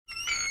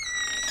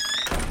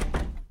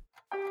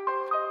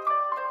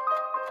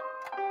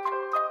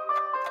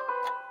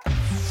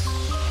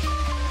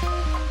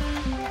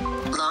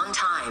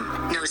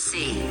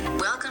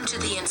to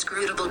the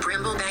inscrutable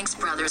Brimblebanks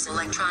Brothers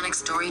electronic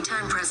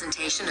storytime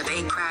presentation of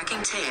A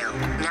Cracking Tale.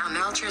 Now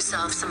melt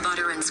yourself some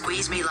butter and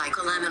squeeze me like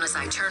a lemon as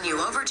I turn you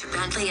over to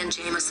Bentley and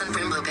Jameson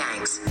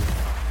Brimblebanks.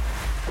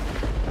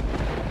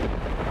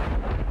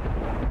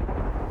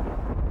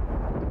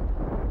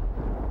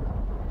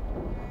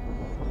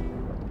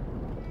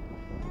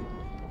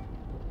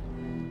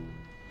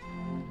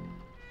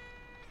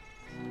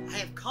 I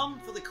have come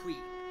for the Queen.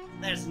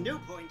 There's no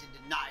point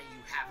in denying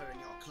you have her in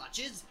your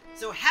clutches,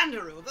 so hand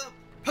her over,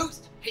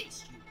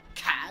 post-haste, you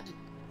cad, you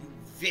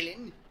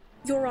villain.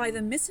 You're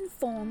either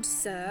misinformed,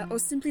 sir, or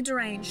simply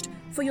deranged,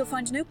 for you'll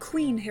find no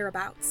queen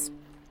hereabouts.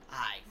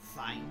 I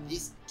find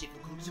this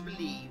difficult to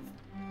believe.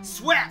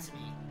 Swear to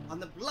me, on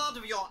the blood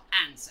of your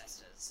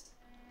ancestors.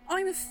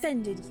 I'm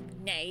offended,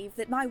 you knave,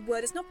 that my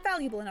word is not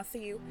valuable enough for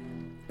you.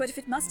 But if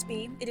it must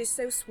be, it is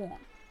so sworn.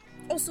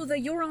 Also, they're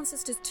your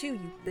ancestors too,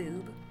 you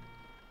boob.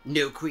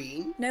 No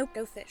queen? No,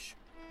 go fish.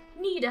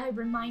 Need I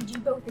remind you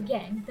both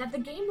again that the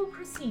game will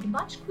proceed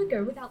much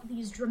quicker without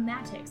these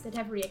dramatics at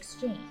every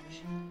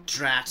exchange?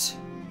 Drat,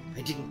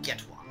 I didn't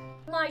get one.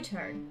 My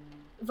turn.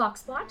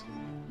 Voxbot,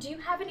 do you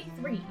have any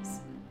threes?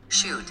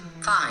 Shoot.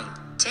 Fine.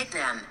 Take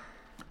them.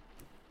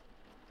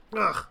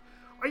 Ugh,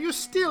 are you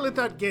still at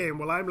that game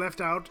while I'm left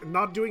out and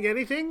not doing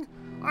anything?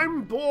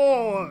 I'm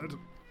bored.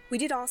 We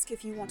did ask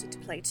if you wanted to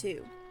play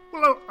too.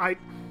 Well,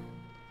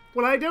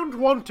 I don't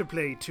want to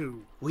play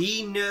too.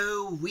 We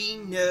know.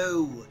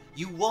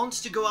 You want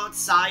to go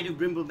outside of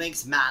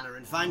Brimblebanks Manor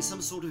and find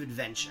some sort of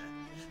adventure.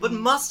 But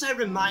must I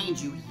remind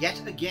you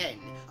yet again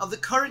of the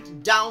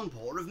current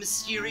downpour of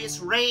mysterious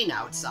rain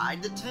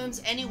outside that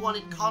turns anyone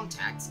it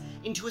contacts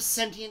into a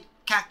sentient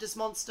cactus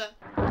monster?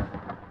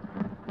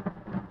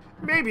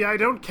 Maybe I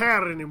don't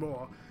care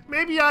anymore.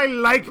 Maybe I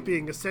like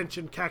being a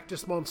sentient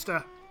cactus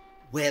monster.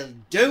 Well,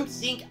 don't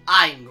think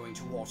I'm going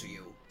to water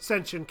you.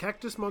 Sentient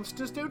cactus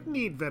monsters don't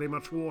need very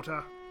much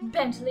water.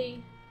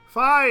 Bentley.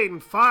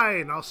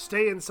 Fine, I'll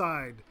stay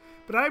inside.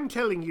 But I'm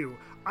telling you,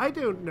 I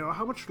don't know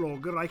how much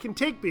longer I can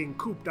take being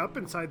cooped up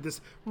inside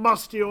this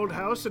musty old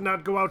house and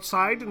not go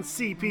outside and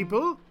see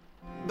people.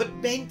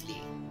 But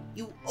Bentley,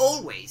 you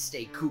always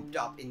stay cooped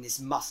up in this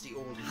musty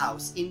old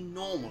house in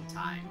normal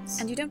times.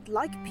 And you don't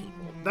like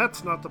people.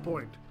 That's not the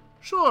point.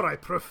 Sure, I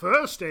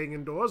prefer staying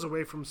indoors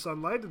away from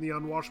sunlight and the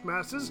unwashed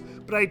masses,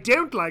 but I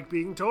don't like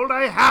being told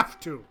I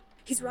have to.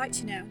 He's right,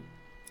 you know.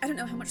 I don't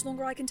know how much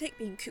longer I can take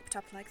being cooped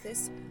up like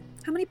this.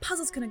 How many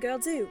puzzles can a girl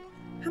do?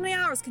 How many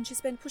hours can she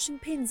spend pushing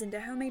pins into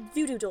homemade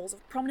voodoo dolls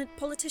of prominent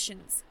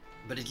politicians?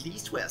 But at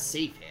least we're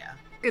safe here.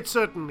 It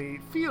certainly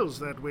feels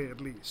that way, at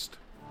least.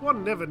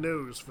 One never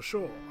knows for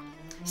sure.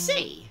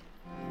 Say,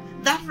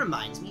 that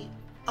reminds me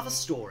of a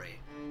story.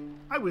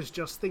 I was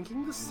just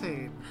thinking the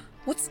same.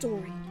 What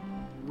story?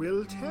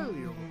 Will tell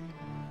you.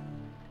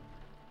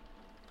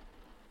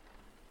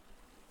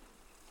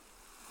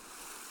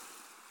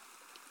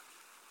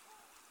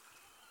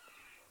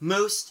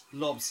 Most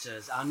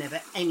lobsters are never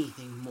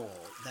anything more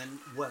than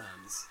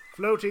worms.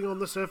 Floating on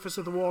the surface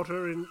of the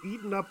water and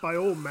eaten up by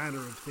all manner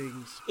of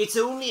things. It's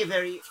only a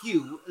very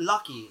few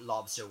lucky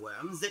lobster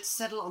worms that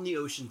settle on the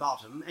ocean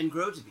bottom and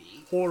grow to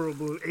be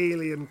horrible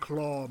alien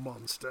claw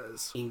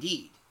monsters.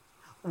 Indeed.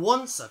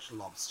 One such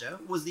lobster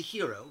was the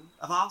hero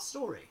of our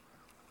story.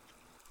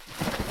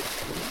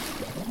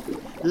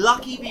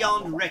 Lucky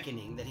beyond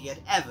reckoning that he had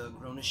ever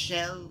grown a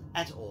shell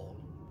at all.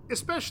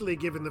 Especially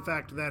given the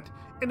fact that,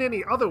 in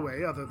any other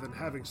way other than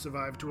having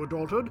survived to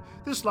adulthood,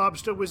 this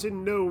lobster was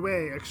in no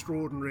way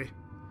extraordinary.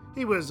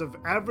 He was of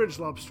average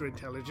lobster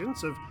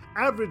intelligence, of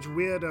average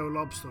weirdo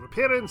lobster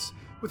appearance,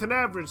 with an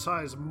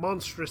average-sized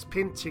monstrous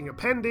pinching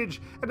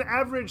appendage, and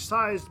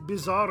average-sized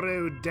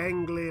bizarro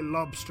dangly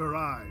lobster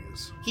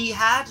eyes. He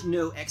had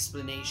no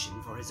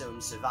explanation for his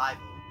own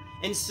survival,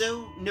 and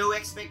so no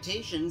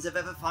expectations of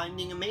ever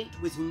finding a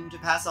mate with whom to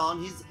pass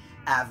on his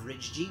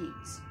average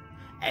genes.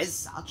 As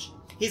such,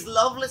 his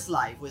loveless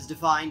life was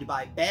defined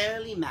by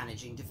barely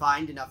managing to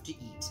find enough to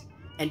eat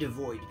and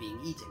avoid being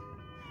eaten.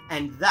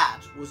 And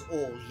that was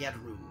all he had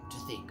room to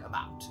think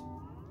about.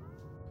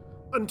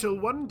 Until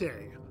one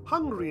day,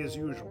 hungry as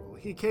usual,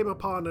 he came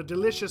upon a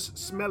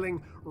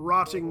delicious-smelling,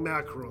 rotting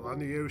mackerel on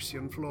the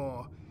ocean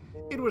floor.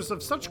 It was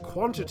of such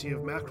quantity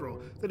of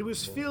mackerel that he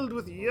was filled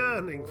with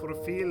yearning for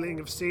a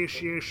feeling of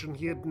satiation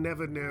he had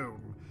never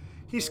known.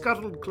 He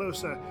scuttled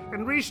closer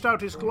and reached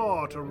out his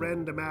claw to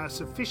rend a mass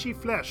of fishy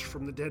flesh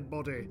from the dead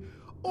body,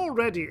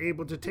 already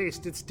able to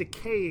taste its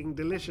decaying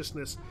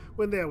deliciousness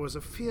when there was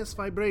a fierce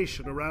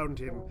vibration around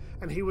him,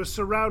 and he was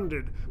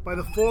surrounded by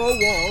the four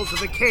walls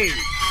of a cave.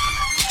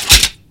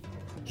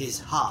 His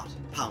heart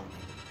pounded.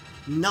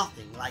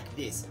 Nothing like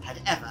this had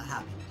ever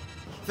happened.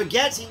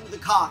 Forgetting the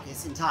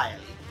carcass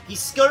entirely, he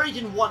scurried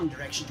in one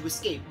direction to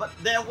escape, but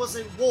there was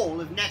a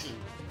wall of netting.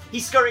 He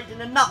scurried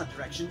in another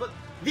direction, but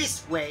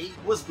this way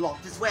was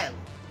blocked as well.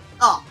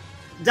 Up,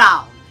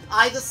 down,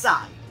 either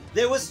side,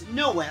 there was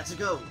nowhere to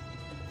go.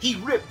 He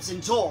ripped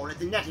and tore at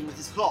the netting with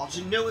his claw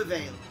to no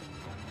avail.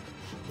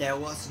 There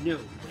was no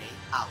way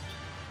out.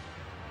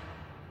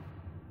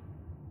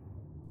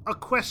 A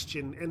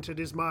question entered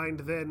his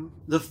mind then.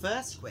 The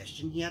first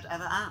question he had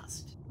ever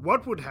asked.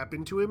 What would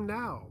happen to him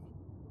now?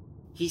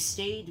 He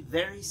stayed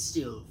very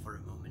still for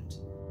a moment.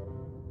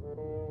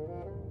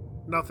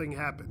 Nothing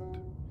happened.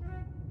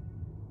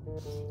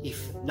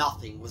 If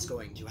nothing was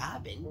going to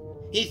happen,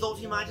 he thought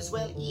he might as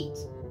well eat,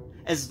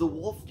 as the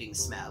wafting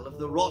smell of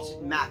the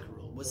rotted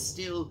mackerel was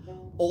still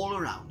all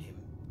around him.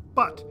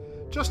 But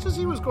just as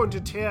he was going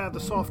to tear the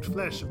soft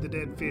flesh of the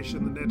dead fish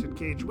in the netted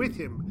cage with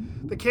him,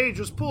 the cage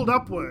was pulled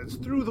upwards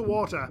through the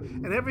water,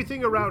 and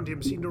everything around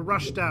him seemed to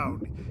rush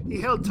down. He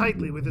held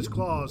tightly with his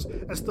claws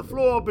as the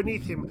floor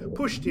beneath him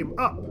pushed him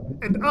up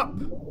and up.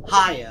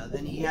 Higher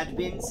than he had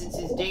been since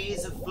his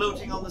days of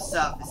floating on the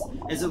surface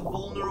as a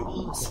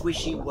vulnerable,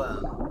 squishy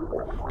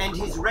worm. And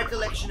his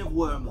recollection of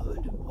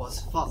wormhood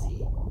was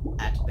fuzzy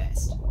at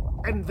best.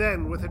 And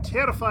then, with a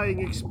terrifying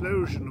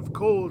explosion of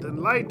cold and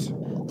light,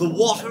 the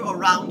water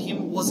around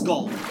him was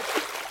gone.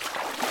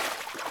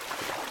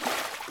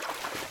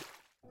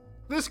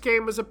 This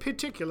came as a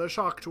particular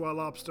shock to our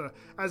lobster,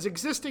 as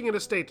existing in a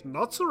state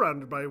not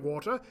surrounded by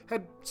water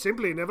had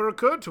simply never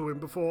occurred to him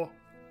before.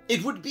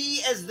 It would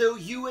be as though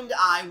you and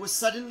I were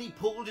suddenly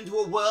pulled into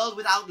a world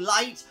without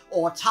light,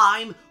 or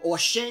time, or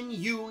Shen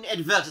Yun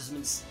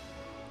advertisements.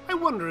 I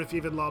wonder if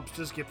even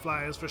lobsters get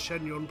flyers for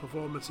Shen Yun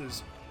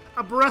performances.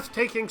 A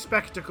breathtaking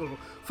spectacle,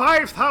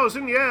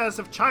 5,000 years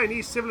of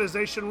Chinese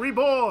civilization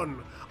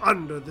reborn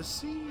under the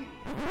sea.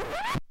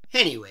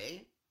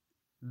 Anyway,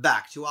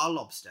 back to our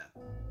lobster.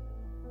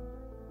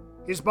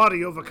 His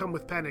body overcome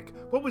with panic,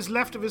 what was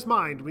left of his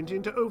mind went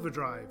into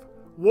overdrive.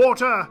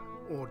 Water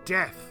or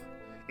death.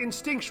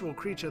 Instinctual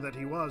creature that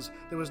he was,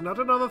 there was not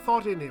another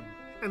thought in him,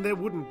 and there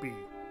wouldn't be,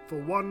 for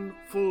one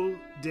full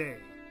day.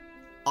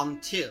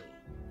 Until...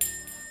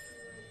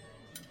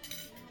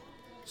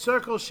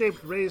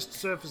 circle-shaped raised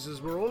surfaces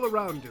were all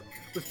around him,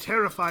 with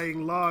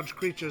terrifying large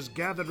creatures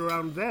gathered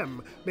around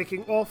them,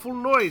 making awful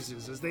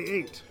noises as they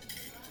ate.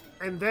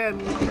 And then...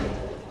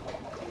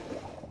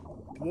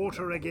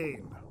 water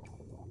again.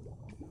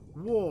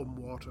 Warm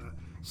water,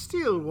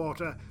 still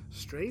water,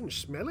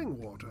 strange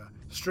smelling water,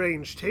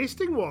 strange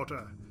tasting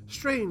water,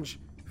 strange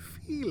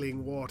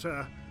feeling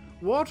water,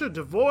 water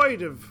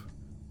devoid of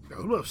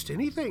almost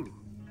anything.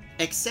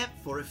 Except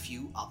for a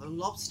few other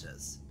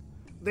lobsters.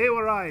 They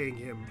were eyeing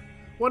him.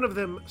 One of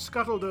them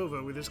scuttled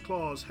over with his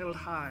claws held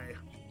high.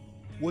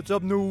 What's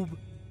up, noob?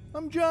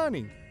 I'm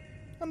Johnny.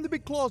 I'm the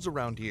big claws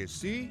around here,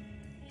 see?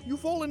 You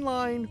fall in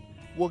line,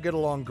 we'll get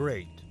along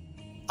great.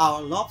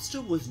 Our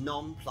lobster was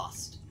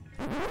nonplussed.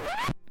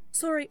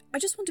 Sorry, I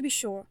just want to be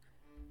sure.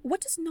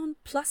 What does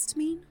nonplussed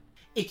mean?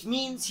 It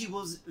means he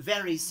was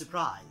very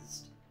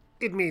surprised.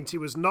 It means he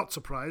was not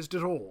surprised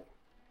at all.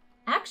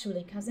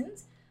 Actually,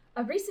 cousins,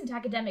 a recent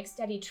academic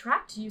study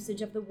tracked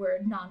usage of the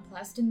word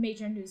nonplussed in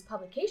major news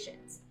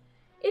publications.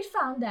 It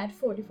found that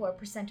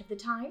 44% of the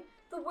time,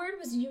 the word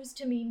was used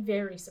to mean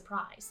very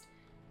surprised,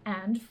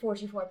 and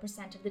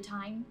 44% of the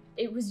time,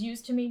 it was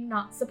used to mean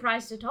not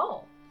surprised at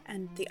all.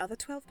 And the other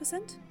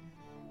 12%?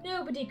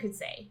 Nobody could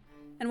say.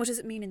 And what does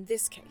it mean in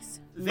this case?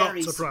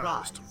 Very Not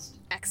surprised.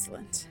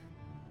 Excellent.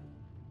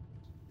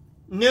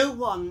 No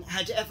one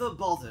had ever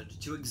bothered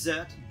to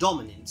exert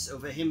dominance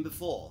over him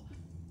before.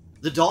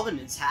 The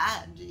dominance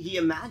had, he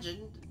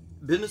imagined,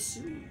 been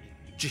assumed.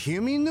 Did you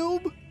hear me,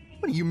 noob?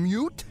 What are you,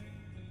 mute?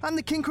 I'm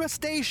the king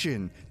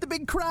crustacean, the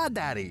big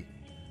crawdaddy.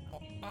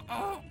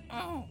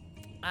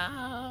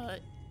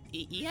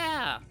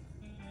 Yeah.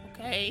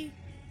 Okay.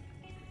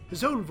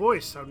 His own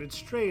voice sounded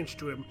strange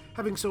to him,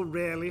 having so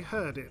rarely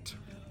heard it.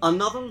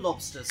 Another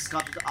lobster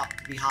scuttled up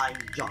behind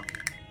Johnny,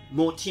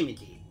 more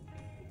timidly.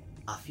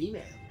 A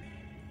female.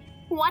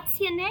 What's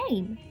your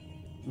name?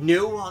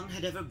 No one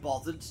had ever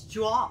bothered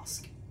to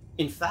ask.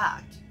 In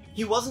fact,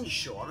 he wasn't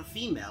sure a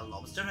female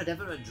lobster had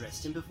ever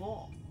addressed him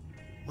before.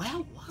 Where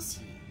was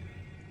he?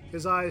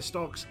 His eye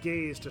stalks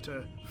gazed at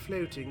her,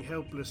 floating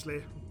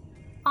helplessly.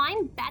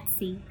 I'm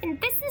Betsy, and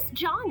this is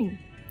Johnny.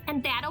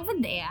 And that over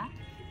there?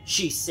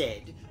 She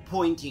said,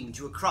 pointing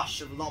to a crush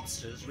of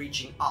lobsters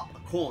reaching up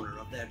a corner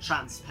of their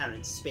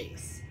transparent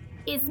space.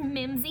 Is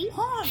Mimsy,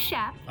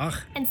 Shep,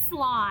 and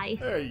Sly.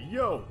 Hey,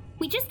 yo.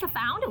 We just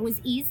found it was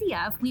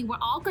easier if we were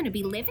all going to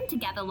be living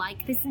together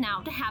like this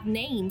now to have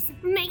names.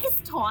 Make us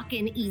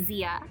talking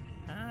easier.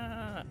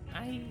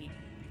 I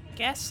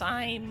guess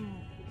I'm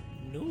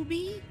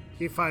Newbie?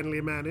 He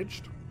finally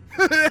managed.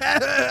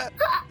 That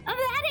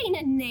ain't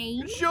a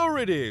name. Sure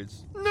it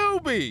is.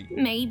 Newbie.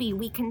 Maybe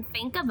we can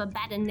think of a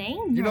better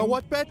name. You know then.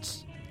 what,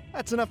 Bets?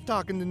 That's enough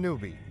talking to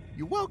Newbie.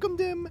 You welcomed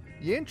him,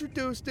 you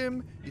introduced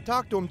him, you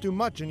talk to him too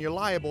much, and you're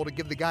liable to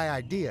give the guy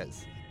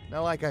ideas.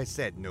 Now, like I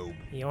said, noob.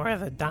 You're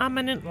the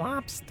dominant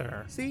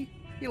lobster. See?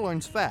 He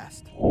learns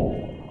fast.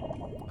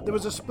 There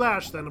was a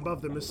splash then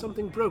above them as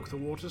something broke the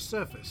water's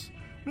surface.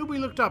 Newbie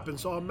looked up and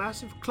saw a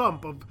massive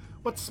clump of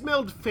what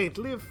smelled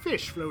faintly of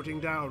fish floating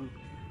down.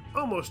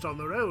 Almost on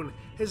their own,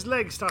 his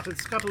legs started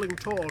scuttling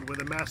toward where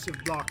the massive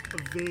block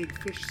of vague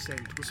fish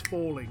scent was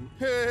falling.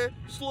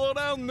 Slow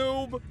down,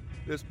 noob.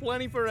 There's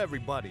plenty for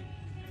everybody.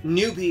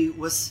 Newbie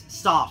was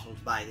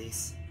startled by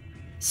this.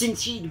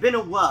 Since he'd been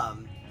a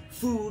worm,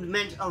 food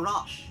meant a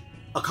rush,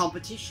 a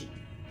competition.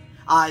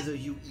 Either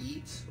you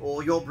eat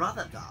or your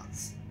brother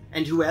does,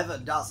 and whoever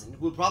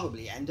doesn't will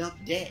probably end up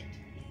dead.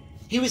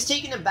 He was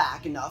taken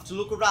aback enough to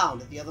look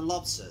around at the other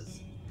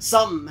lobsters.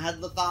 Some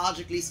had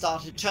lethargically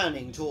started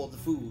turning toward the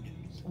food.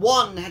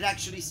 One had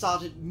actually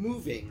started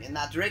moving in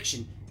that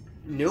direction.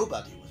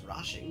 Nobody was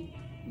rushing.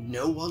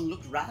 No one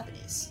looked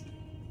ravenous.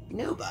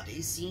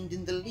 Nobody seemed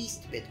in the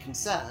least bit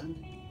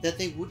concerned that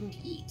they wouldn't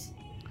eat.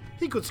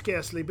 He could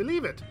scarcely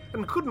believe it,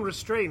 and couldn't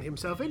restrain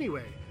himself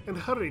anyway, and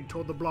hurried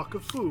toward the block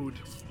of food.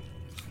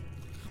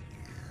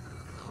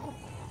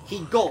 He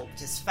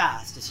gulped as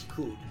fast as he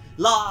could,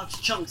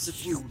 large chunks of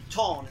food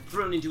torn and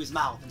thrown into his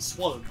mouth and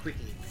swallowed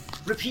quickly,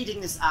 repeating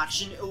this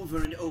action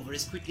over and over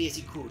as quickly as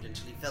he could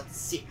until he felt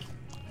sick.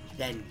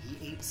 Then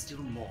he ate still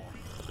more.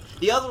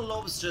 The other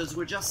lobsters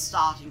were just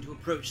starting to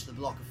approach the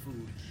block of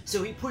food,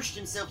 so he pushed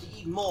himself to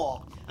eat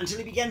more until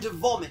he began to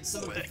vomit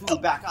some of the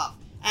food back up,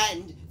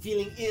 and,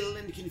 feeling ill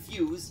and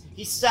confused,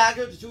 he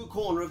staggered to a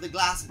corner of the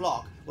glass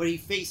block where he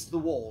faced the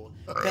wall,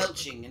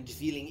 belching and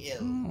feeling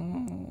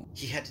ill.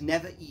 He had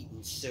never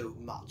eaten so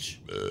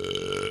much.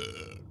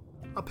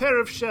 A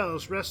pair of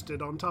shells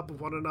rested on top of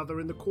one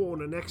another in the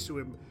corner next to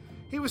him.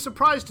 He was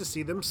surprised to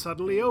see them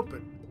suddenly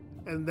open,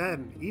 and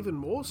then, even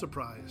more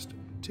surprised,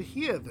 to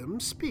hear them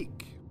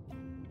speak.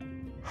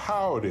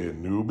 Howdy,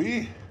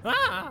 newbie.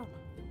 Ah!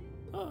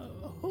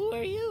 Who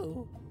are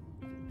you?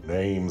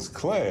 Name's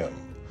Clem.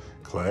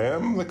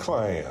 Clem the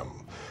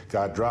Clam.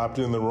 Got dropped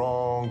in the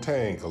wrong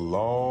tank a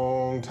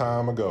long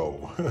time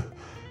ago.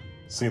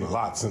 Seen a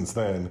lot since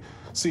then.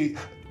 See,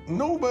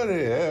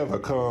 nobody ever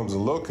comes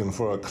looking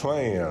for a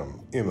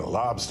clam in a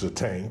lobster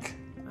tank.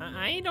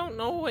 I don't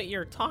know what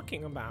you're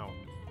talking about.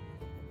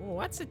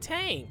 What's a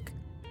tank?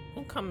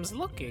 Who comes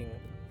looking?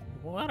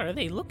 What are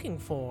they looking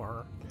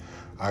for?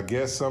 I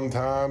guess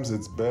sometimes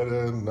it's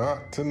better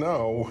not to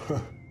know.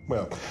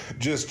 Well,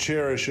 just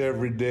cherish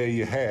every day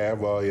you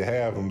have while you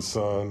have 'em,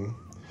 son.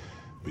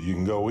 But you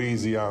can go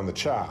easy on the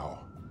chow.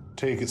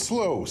 Take it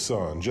slow,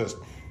 son. Just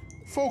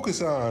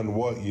focus on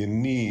what you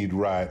need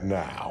right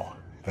now.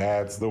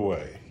 That's the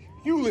way.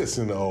 You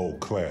listen to old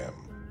Clem.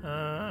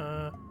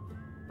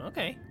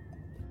 Okay.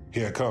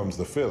 Here comes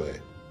the filly.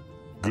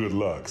 Good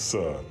luck,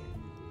 son.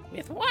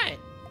 With what?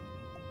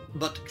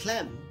 But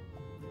Clem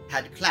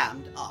had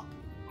clammed up.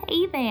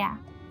 Hey there.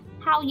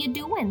 How you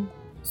doing?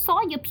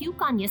 Saw you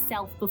puke on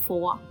yourself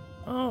before.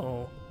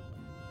 Oh.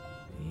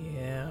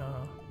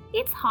 Yeah.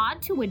 It's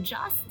hard to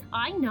adjust,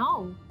 I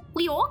know.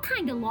 We all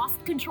kinda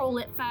lost control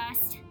at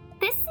first.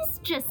 This is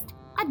just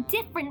a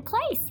different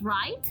place,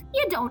 right?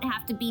 You don't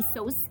have to be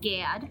so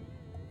scared.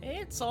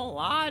 It's a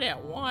lot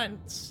at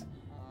once.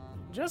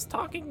 Just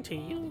talking to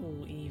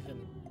you,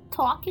 even.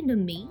 Talking to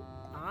me?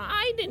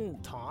 I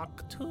didn't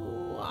talk to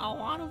a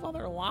lot of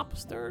other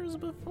lobsters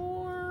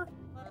before.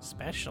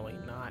 Especially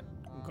not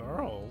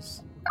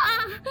girls.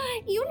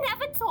 You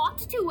never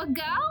talked to a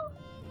girl?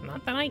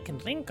 Not that I can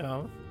think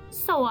of.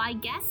 So I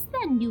guess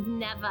then you've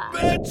never...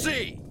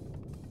 Betsy!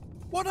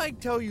 What'd I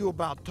tell you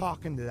about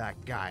talking to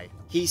that guy?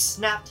 He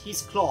snapped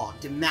his claw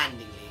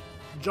demandingly.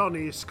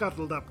 Johnny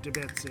scuttled up to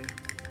Betsy.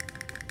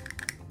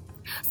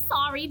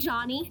 Sorry,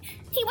 Johnny.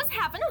 He was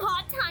having a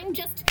hard time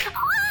just...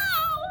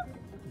 Oh!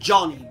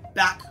 Johnny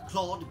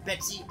back-clawed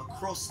Betsy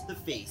across the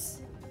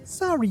face.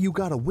 Sorry you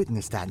gotta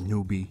witness that,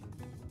 newbie.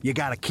 You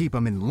gotta keep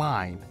him in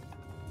line.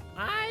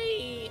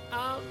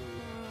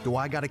 Do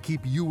I gotta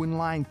keep you in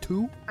line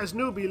too? As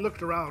Newbie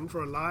looked around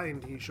for a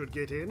line he should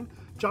get in,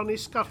 Johnny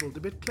scuttled a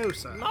bit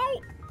closer.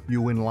 No!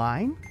 You in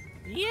line?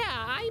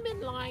 Yeah, I'm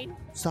in line.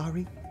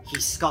 Sorry.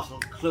 He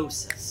scuttled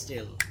closer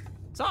still.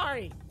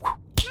 Sorry.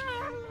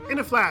 In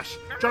a flash,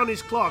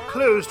 Johnny's claw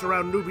closed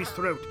around Newbie's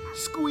throat,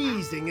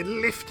 squeezing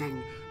and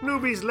lifting.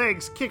 Newbie's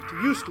legs kicked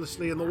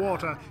uselessly in the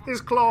water,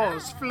 his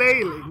claws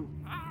flailing.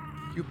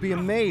 You'd be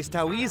amazed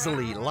how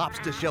easily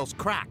lobster shells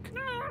crack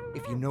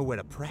if you know where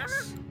to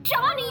press.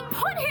 Johnny,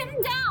 put him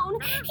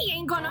down! He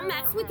ain't gonna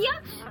mess with you.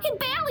 He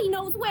barely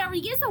knows where he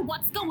is or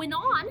what's going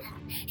on.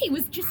 He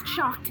was just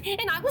shocked,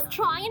 and I was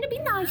trying to be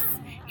nice.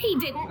 He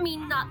didn't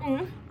mean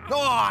nothing.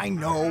 Oh, I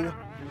know.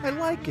 I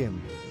like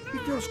him. He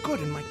feels good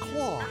in my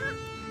claw.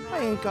 I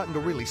ain't gotten to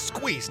really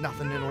squeeze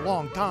nothing in a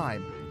long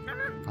time.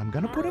 I'm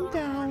gonna put him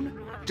down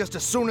just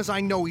as soon as I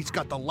know he's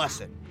got the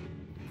lesson.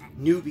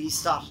 Newbie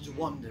started to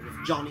wonder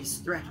if Johnny's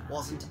threat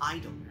wasn't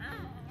idle.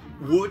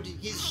 Would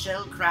his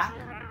shell crack?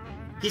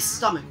 His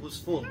stomach was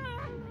full,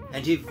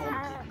 and he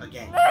vomited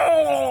again.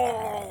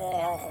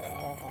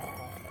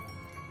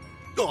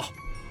 Ugh.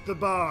 The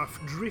barf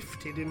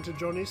drifted into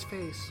Johnny's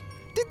face.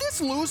 Did this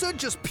loser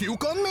just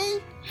puke on me?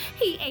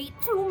 He ate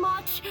too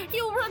much,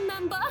 you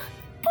remember?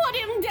 Put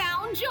him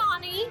down,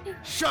 Johnny!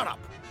 Shut up!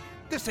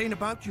 This ain't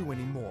about you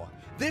anymore.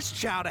 This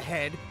chowder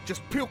head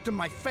just puked in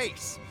my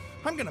face.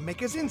 I'm gonna make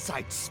his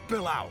insides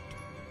spill out.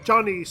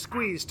 Johnny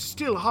squeezed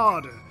still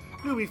harder.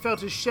 Newbie felt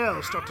his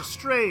shell start to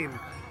strain.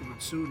 It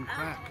would soon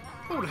crack.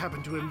 What would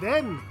happen to him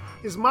then?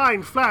 His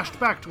mind flashed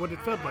back to what it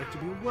felt like to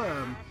be a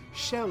worm.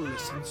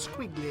 shellless and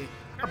squiggly,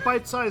 a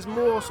bite-sized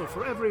morsel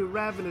for every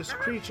ravenous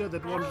creature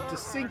that wanted to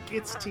sink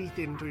its teeth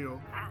into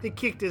you. He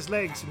kicked his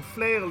legs and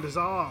flailed his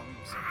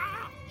arms.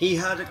 He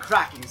heard a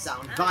cracking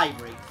sound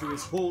vibrate through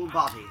his whole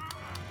body.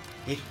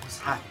 It was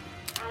happening.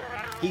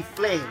 He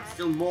flailed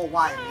still more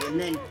wildly, and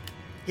then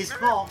his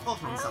claw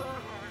caught on something.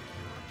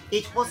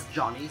 It was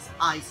Johnny's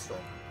eye stalk,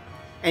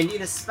 and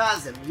in a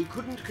spasm he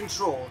couldn't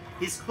control,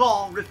 his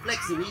claw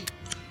reflexively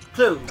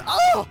closed.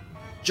 Oh!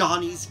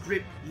 Johnny's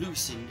grip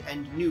loosened,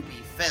 and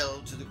Newbie fell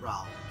to the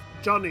ground.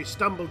 Johnny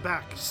stumbled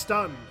back,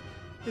 stunned.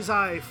 His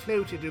eye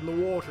floated in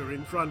the water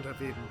in front of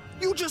him.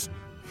 You just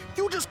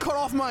cut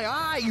off my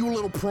eye, you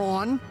little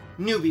prawn.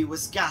 Newbie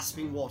was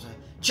gasping water,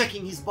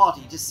 checking his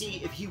body to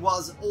see if he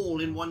was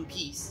all in one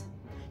piece.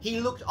 He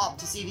looked up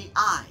to see the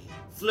eye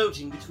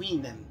floating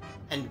between them,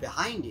 and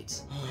behind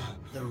it,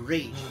 the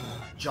raging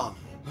Johnny.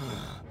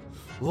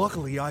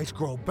 Luckily, eyes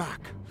grow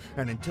back,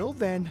 and until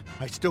then,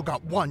 I still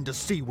got one to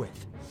see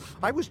with.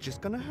 I was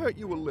just gonna hurt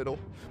you a little,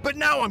 but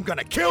now I'm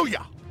gonna kill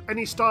ya! And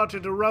he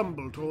started to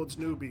rumble towards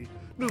Newbie.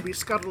 Newbie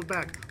scuttled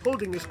back,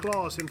 holding his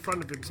claws in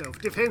front of himself,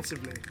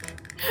 defensively.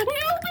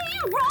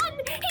 Newbie, run!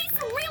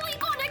 He's really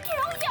gonna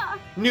kill ya!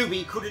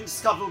 Newbie couldn't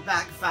scuttle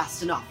back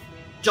fast enough.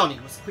 Johnny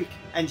was quick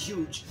and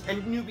huge,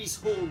 and Newbie's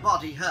whole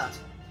body hurt.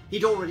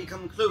 He'd already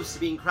come close to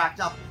being cracked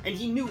up, and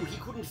he knew he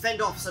couldn't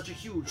fend off such a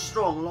huge,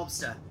 strong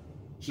lobster.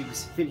 He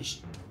was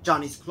finished.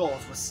 Johnny's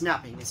claws were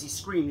snapping as he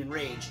screamed in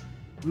rage.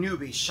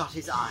 Newbie shut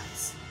his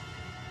eyes.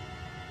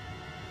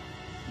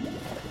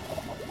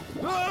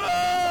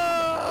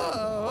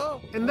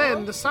 And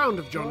then the sound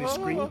of Johnny's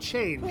scream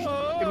changed.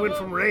 It went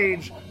from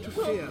rage to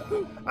fear.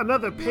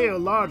 Another pale,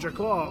 larger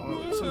claw,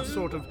 or some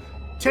sort of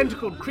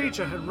tentacled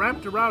creature, had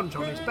wrapped around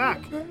Johnny's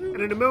back, and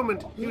in a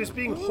moment he was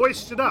being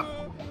hoisted up.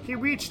 He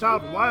reached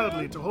out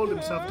wildly to hold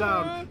himself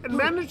down and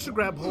managed to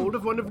grab hold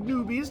of one of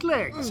Newbie's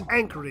legs,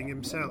 anchoring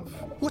himself.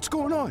 What's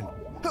going on?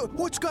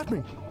 What's got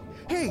me?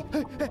 Hey,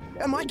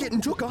 am I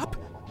getting took up?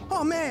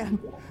 Oh man,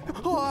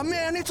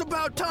 it's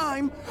about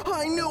time.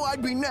 I knew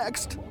I'd be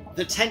next.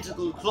 The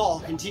tentacled claw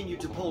continued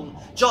to pull.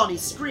 Johnny,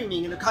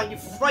 screaming in a kind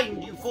of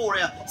frightened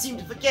euphoria, seemed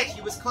to forget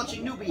he was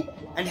clutching Newbie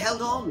and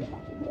held on.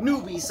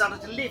 Newbie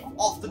started to lift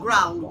off the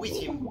ground with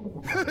him.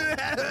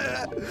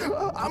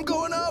 I'm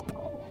going up.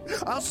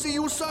 I'll see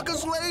you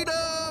suckers later.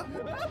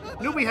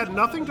 Newbie had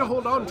nothing to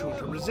hold on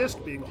to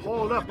resist being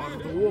hauled up out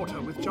of the water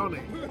with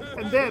Johnny.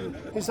 And then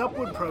his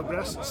upward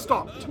progress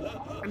stopped,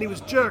 and he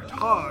was jerked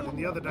hard in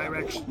the other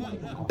direction.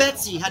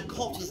 Betsy had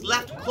caught his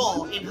left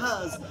claw in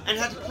hers and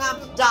had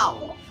clamped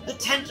down. The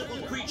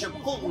tentacled creature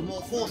pulled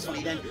more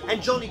forcefully then,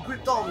 and Johnny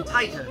gripped on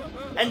tighter.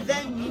 And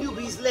then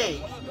Newbie's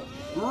leg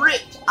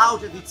ripped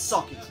out of its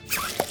socket.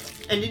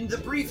 And in the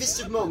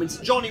briefest of moments,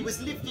 Johnny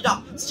was lifted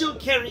up, still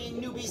carrying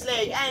Newbie's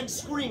leg, and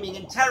screaming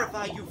in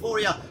terrified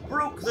euphoria,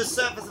 broke the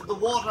surface of the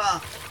water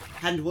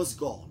and was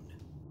gone.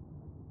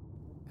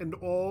 And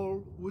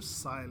all was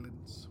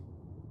silence.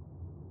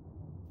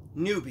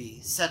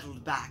 Newbie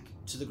settled back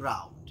to the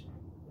ground.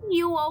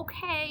 You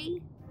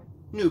okay?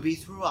 Newbie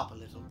threw up a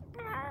little.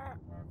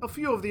 A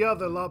few of the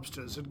other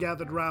lobsters had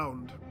gathered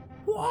round.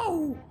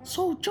 Whoa!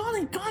 So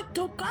Johnny got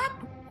took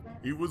up?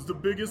 He was the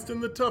biggest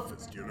and the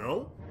toughest, you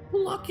know?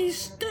 Lucky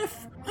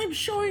stiff. I'm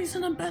sure he's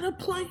in a better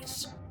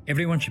place.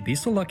 Everyone should be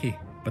so lucky,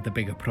 but the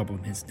bigger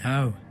problem is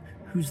now,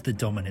 who's the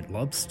dominant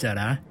lobster,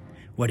 huh?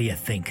 What do you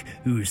think?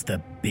 Who's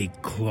the big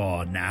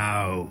claw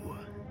now?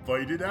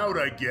 Fight it out,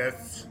 I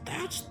guess.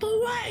 That's the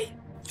way.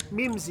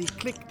 Mimsy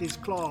clicked his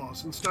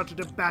claws and started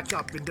to back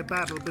up into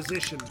battle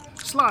position.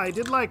 Sly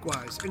did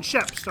likewise, and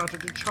Shep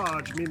started to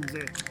charge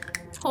Mimsy.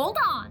 Hold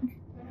on.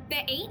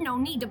 There ain't no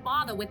need to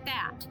bother with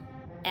that.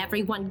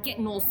 Everyone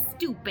getting all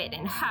stupid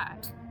and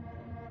hurt.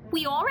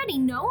 We already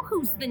know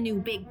who's the new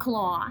big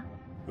claw.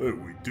 We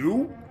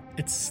do?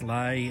 It's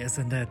Sly,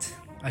 isn't it?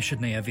 I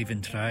shouldn't have even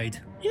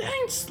tried. It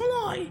ain't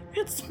Sly,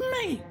 it's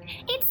me.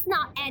 It's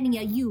not any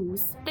of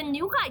yous. The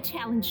new guy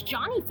challenged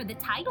Johnny for the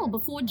title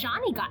before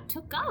Johnny got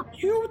took up.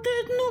 You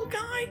did, new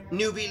guy?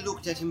 Newbie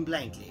looked at him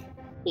blankly.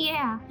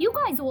 Yeah, you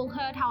guys all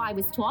heard how I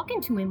was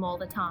talking to him all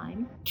the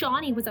time.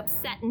 Johnny was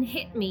upset and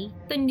hit me.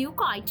 The new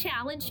guy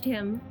challenged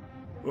him.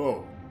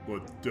 Oh,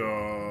 but,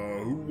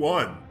 who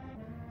won?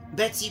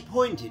 Betsy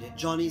pointed at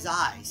Johnny's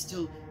eye,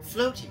 still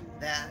floating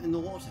there in the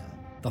water.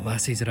 The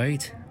lassie's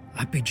right.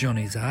 I'd be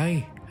Johnny's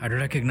eye. I'd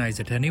recognize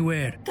it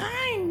anywhere.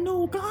 Dang,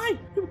 new guy.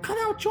 You cut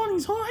out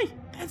Johnny's eye.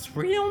 That's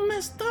real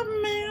messed up,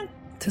 man.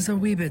 'Tis a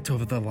wee bit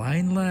over the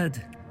line,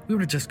 lad. We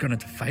were just going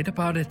to fight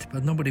about it,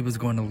 but nobody was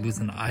going to lose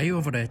an eye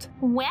over it.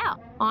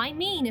 Well, I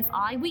mean, if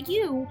I were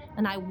you,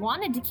 and I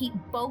wanted to keep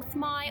both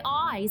my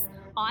eyes,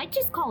 I'd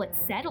just call it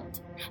settled.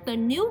 The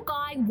new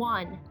guy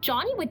won.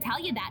 Johnny would tell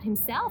you that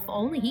himself,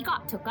 only he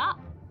got took up.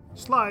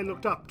 Sly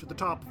looked up to the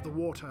top of the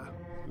water.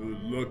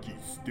 Lucky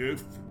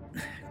stiff.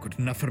 Good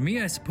enough for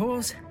me, I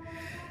suppose.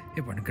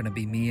 It wasn't going to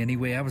be me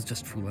anyway. I was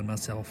just fooling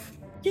myself.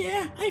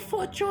 Yeah, I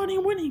fought Johnny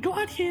when he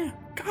got here.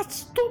 Got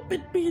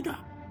stupid beat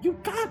up. You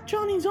got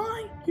Johnny's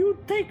eye, you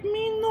take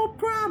me no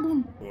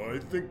problem. Well, I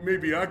think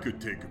maybe I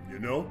could take him, you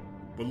know?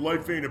 But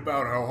life ain't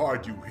about how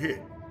hard you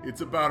hit.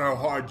 It's about how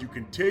hard you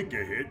can take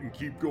a hit and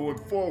keep going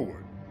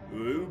forward.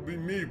 It'll be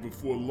me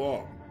before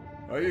long.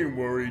 I ain't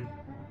worried.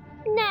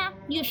 Nah,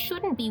 you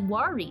shouldn't be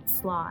worried,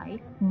 Sly.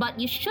 But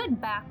you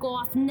should back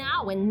off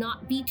now and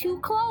not be too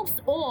close,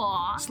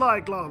 or...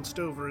 Sly glanced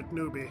over at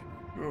Newbie.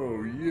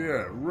 Oh,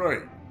 yeah,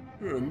 right.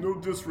 No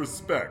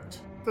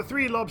disrespect. The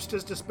three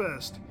lobsters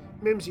dispersed.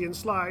 Mimsy and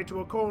Sly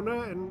to a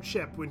corner, and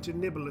Shep went to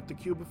nibble at the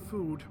cube of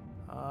food.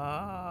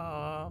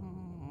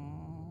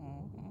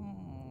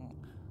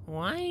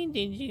 Why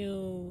did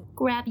you...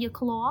 Grab your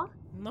claw?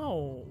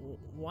 No,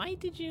 why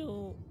did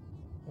you...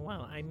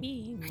 Well, I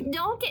mean...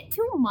 Don't get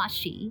too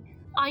mushy.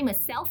 I'm a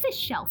selfish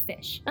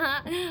shellfish.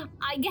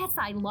 I guess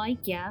I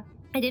like ya.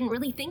 I didn't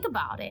really think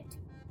about it.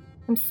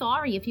 I'm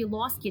sorry if you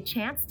lost your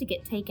chance to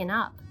get taken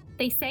up.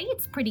 They say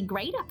it's pretty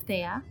great up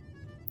there.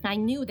 I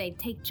knew they'd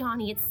take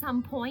Johnny at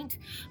some point,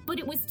 but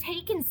it was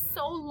taking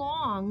so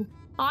long.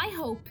 I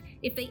hope,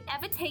 if they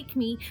ever take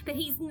me, that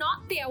he's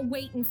not there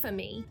waiting for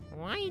me.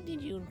 Why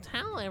did you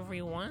tell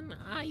everyone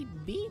I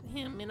beat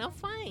him in a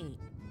fight?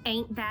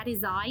 Ain't that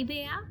his eye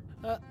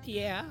there?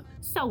 Yeah.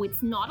 So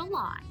it's not a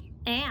lie.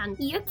 And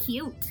you're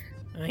cute.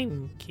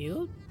 I'm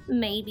cute?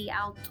 Maybe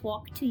I'll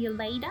talk to you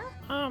later?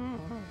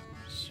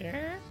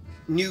 Sure.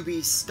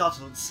 Newbie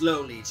scuttled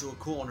slowly to a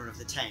corner of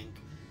the tank,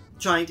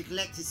 trying to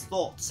collect his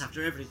thoughts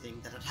after everything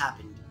that had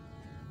happened.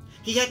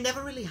 He had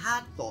never really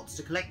had thoughts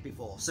to collect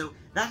before, so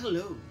that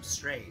alone was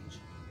strange.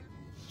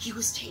 He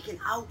was taken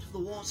out of the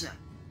water,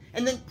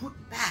 and then put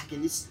back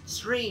in this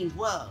strange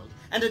world,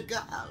 and a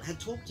girl had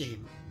talked to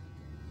him.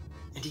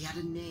 And he had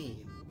a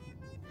name.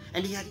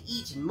 And he had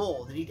eaten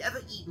more than he'd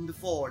ever eaten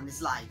before in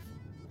his life.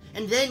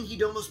 And then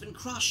he'd almost been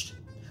crushed,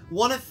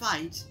 won a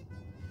fight,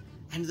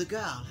 and the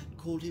girl had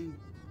called him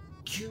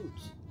cute.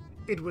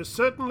 It was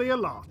certainly a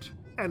lot,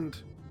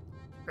 and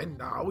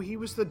now he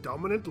was the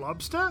dominant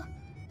lobster?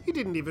 He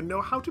didn't even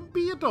know how to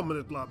be a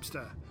dominant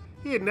lobster.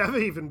 He had never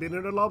even been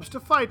in a lobster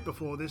fight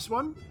before this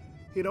one.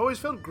 He'd always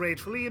felt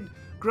grateful he had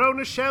grown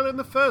a shell in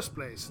the first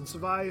place and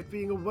survived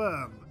being a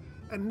worm.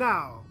 And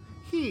now,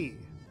 he,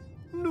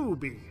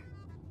 Newbie,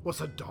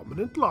 was a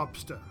dominant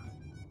lobster.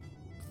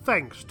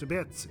 Thanks to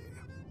Betsy.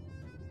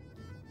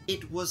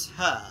 It was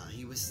her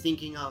he was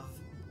thinking of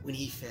when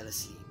he fell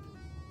asleep.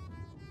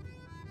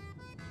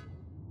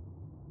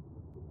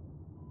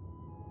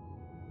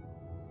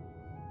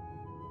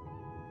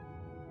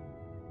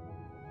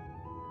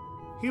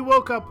 He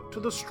woke up to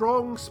the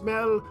strong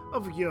smell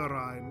of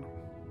urine.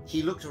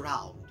 He looked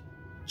around,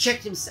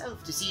 checked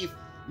himself to see if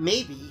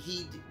maybe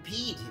he'd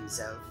peed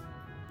himself.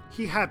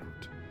 He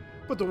hadn't,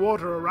 but the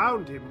water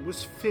around him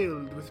was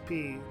filled with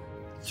pee.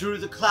 Through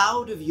the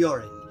cloud of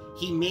urine,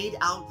 he made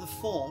out the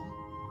form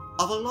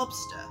of a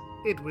lobster.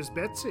 It was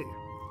Betsy.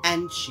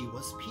 And she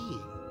was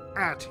peeing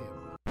at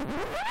him.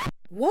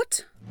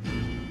 What?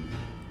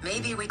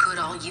 Maybe we could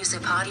all use a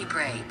potty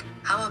break.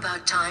 How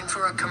about time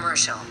for a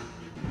commercial?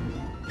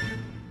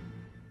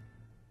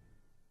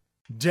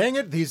 Dang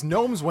it, these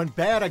gnomes went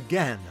bad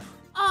again.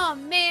 Aw,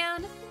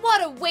 man,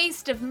 what a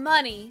waste of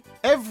money.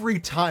 Every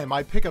time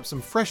I pick up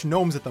some fresh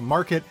gnomes at the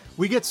market,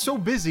 we get so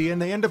busy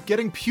and they end up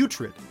getting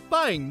putrid.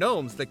 Buying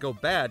gnomes that go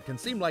bad can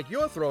seem like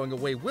you're throwing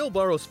away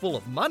wheelbarrows full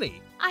of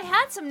money. I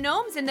had some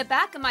gnomes in the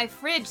back of my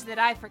fridge that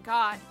I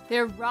forgot.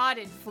 Their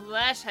rotted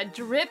flesh had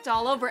dripped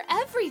all over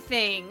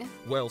everything.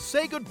 Well,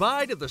 say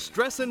goodbye to the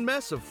stress and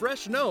mess of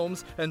fresh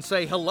gnomes and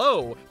say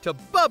hello to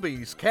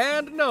Bubby's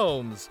Canned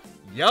Gnomes.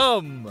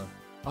 Yum!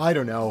 I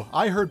don't know.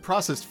 I heard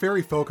processed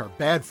fairy folk are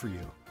bad for you.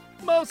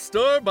 Most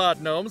store-bought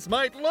gnomes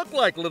might look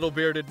like little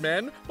bearded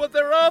men, but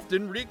they're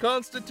often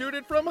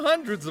reconstituted from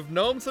hundreds of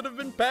gnomes that have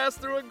been passed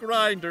through a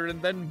grinder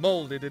and then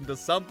molded into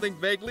something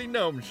vaguely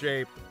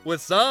gnome-shaped.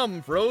 With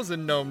some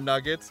frozen gnome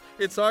nuggets,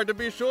 it's hard to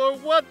be sure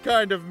what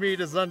kind of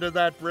meat is under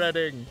that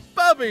breading.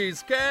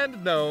 Bubby's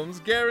Canned Gnomes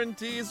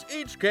guarantees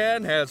each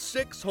can has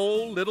 6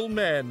 whole little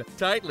men,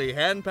 tightly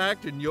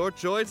hand-packed in your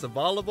choice of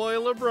olive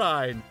oil or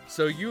brine,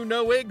 so you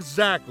know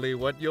exactly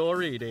what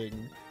you're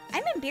eating.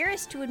 I'm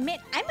embarrassed to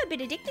admit I'm a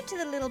bit addicted to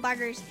the little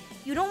buggers.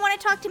 You don't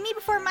want to talk to me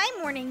before my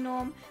morning,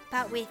 Gnome.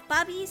 But with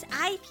Bubby's,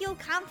 I feel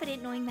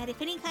confident knowing that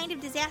if any kind of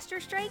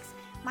disaster strikes,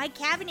 my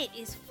cabinet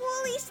is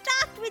fully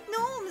stocked with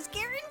gnomes,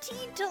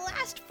 guaranteed to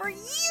last for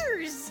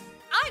years.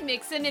 I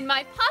mix them in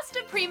my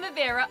pasta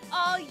primavera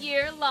all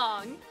year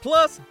long.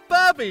 Plus,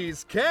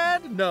 Bubby's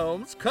Canned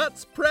Gnomes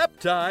cuts prep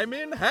time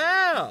in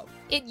half.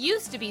 It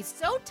used to be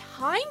so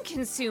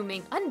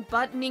time-consuming,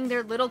 unbuttoning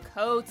their little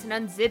coats and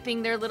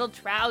unzipping their little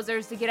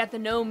trousers to get at the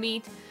gnome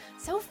meat.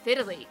 So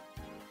fiddly.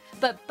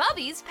 But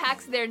Bubby's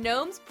packs their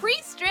gnomes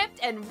pre-stripped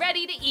and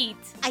ready to eat.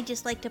 I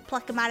just like to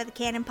pluck them out of the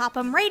can and pop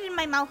them right in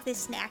my mouth as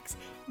snacks.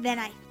 Then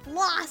I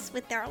floss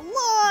with their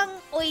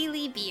long,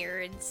 oily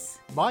beards.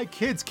 My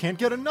kids can't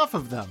get enough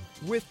of them.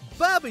 With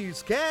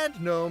Bubby's Canned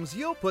Gnomes,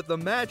 you'll put the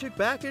magic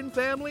back in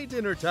family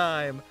dinner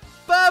time.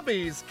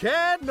 Bubby's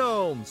Canned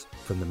Gnomes!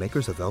 From the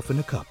makers of Elf in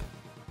a Cup.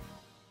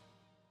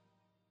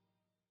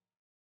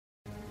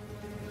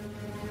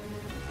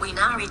 We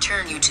now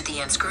return you to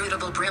the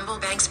inscrutable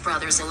Brimblebanks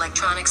Brothers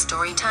electronic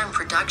storytime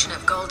production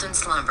of Golden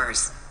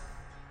Slumbers.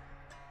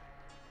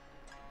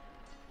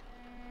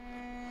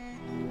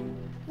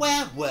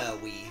 Where were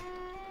we?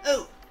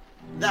 Oh,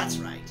 that's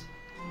right.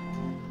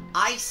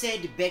 I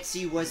said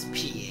Betsy was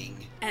peeing.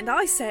 And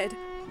I said,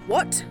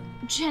 what?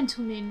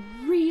 Gentlemen,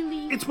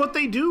 really? It's what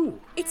they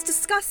do. It's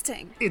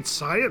disgusting. It's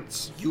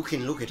science. You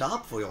can look it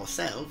up for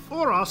yourself.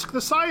 Or ask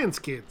the science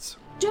kids.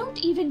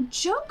 Don't even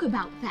joke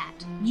about that.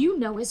 You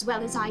know as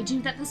well as I do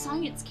that the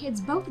science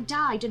kids both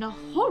died in a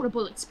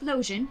horrible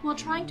explosion while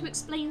trying to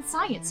explain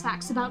science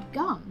facts about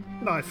gum.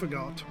 I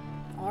forgot.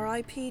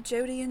 R.I.P.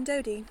 Jody and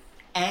Dodie.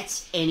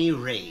 At any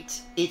rate,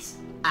 it's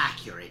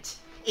accurate.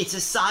 It's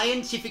a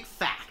scientific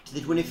fact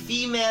that when a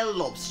female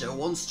lobster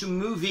wants to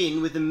move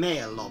in with a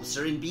male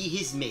lobster and be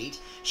his mate,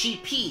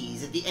 she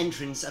pees at the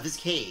entrance of his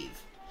cave.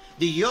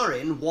 The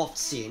urine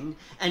wafts in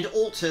and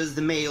alters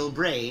the male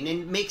brain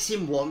and makes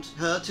him want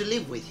her to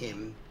live with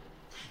him.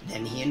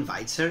 Then he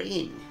invites her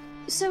in.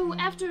 So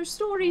after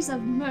stories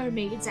of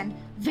mermaids and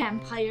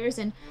vampires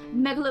and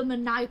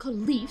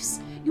megalomaniacal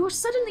leafs, you're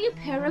suddenly a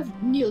pair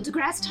of Neil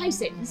deGrasse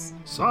Tysons.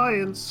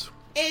 Science.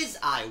 As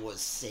I was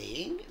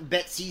saying,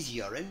 Betsy's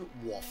urine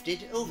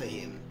wafted over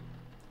him.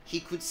 He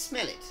could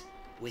smell it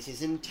with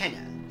his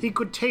antenna. He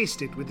could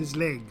taste it with his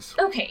legs.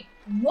 Okay,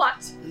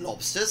 what?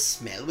 Lobsters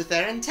smell with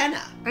their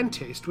antenna. And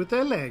taste with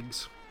their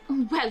legs.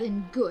 Well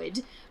and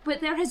good, but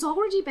there has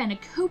already been a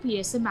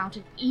copious amount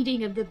of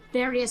eating of the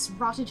various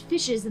rotted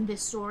fishes in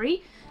this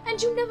story,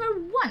 and you never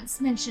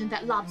once mentioned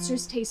that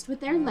lobsters taste with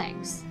their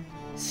legs.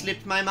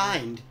 Slipped my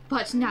mind.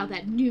 But now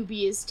that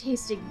Newbie is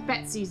tasting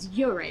Betsy's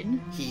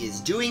urine... He is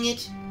doing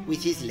it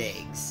with his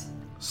legs.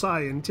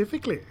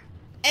 Scientifically.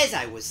 As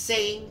I was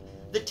saying,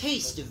 the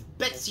taste of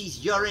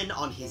Betsy's urine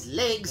on his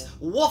legs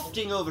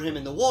wafting over him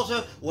in the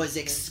water was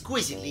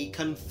exquisitely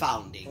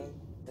confounding.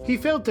 He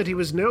felt that he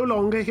was no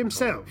longer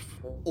himself.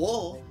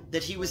 Or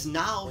that he was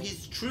now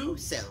his true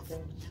self.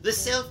 The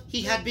self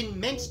he had been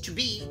meant to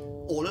be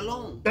all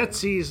along.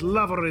 Betsy's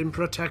lover and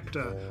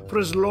protector for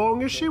as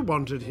long as she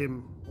wanted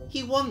him.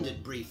 He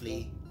wondered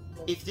briefly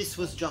if this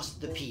was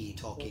just the pea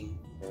talking.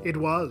 It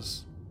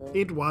was.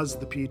 It was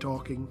the pea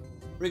talking.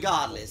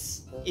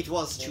 Regardless, it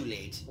was too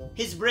late.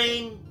 His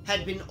brain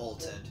had been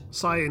altered.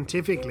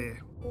 Scientifically.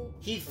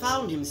 He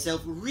found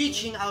himself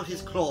reaching out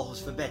his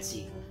claws for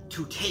Betsy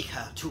to take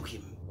her to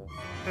him.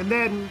 And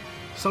then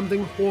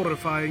something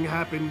horrifying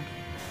happened.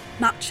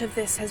 Much of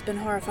this has been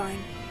horrifying.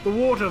 The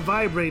water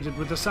vibrated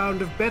with the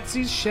sound of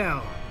Betsy's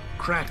shell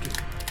cracking.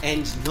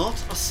 And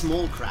not a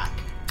small crack.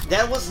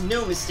 There was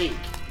no mistake.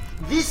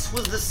 This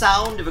was the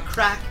sound of a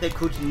crack that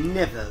could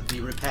never be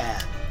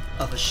repaired.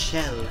 Of a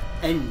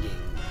shell-ending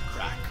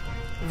crack.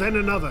 Then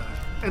another,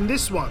 and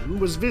this one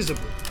was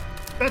visible.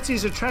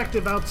 Betsy's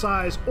attractive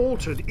outsides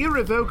altered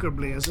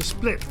irrevocably as a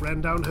split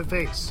ran down her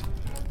face.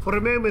 For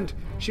a moment,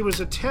 she was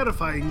a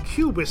terrifying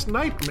cubist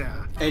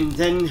nightmare. And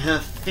then her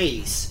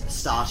face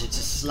started to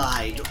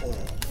slide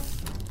off.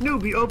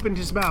 Newbie opened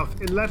his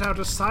mouth and let out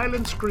a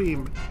silent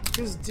scream.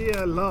 His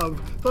dear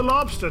love, the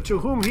lobster to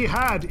whom he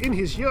had, in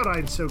his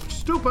urine-soaked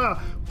stupor,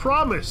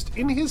 promised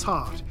in his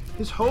heart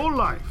his whole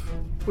life,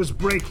 was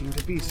breaking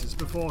to pieces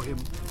before him.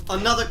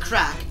 Another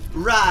crack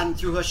ran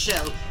through her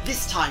shell,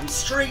 this time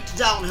straight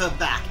down her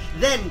back.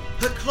 Then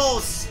her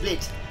claws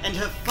split, and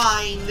her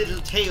fine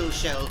little tail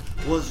shell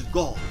was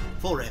gone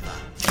forever.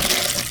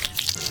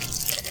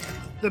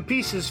 The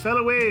pieces fell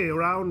away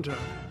around her,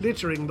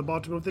 littering the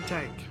bottom of the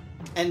tank.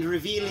 And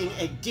revealing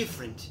a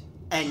different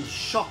and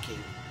shocking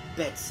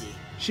Betsy.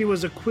 She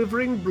was a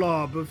quivering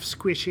blob of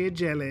squishy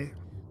jelly.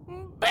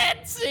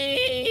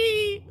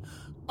 Betsy!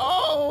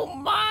 Oh,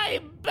 my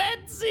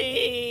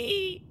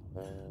Betsy!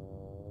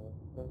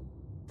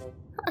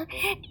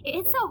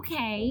 It's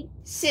okay,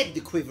 said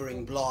the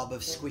quivering blob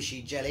of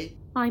squishy jelly.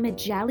 I'm a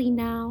jelly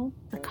now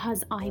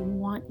because I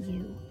want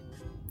you.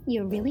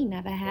 You really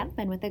never have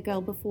been with a girl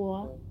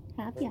before,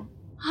 have ya?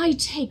 I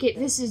take it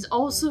this is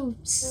also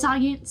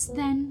science,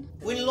 then?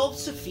 When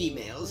lobster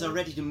females are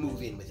ready to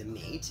move in with a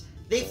mate,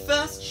 they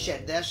first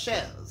shed their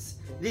shells.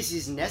 This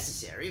is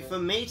necessary for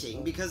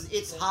mating because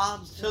it's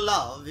hard to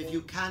love if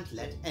you can't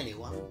let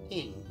anyone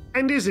in.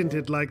 And isn't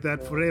it like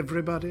that for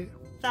everybody?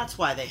 That's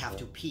why they have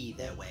to pee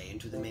their way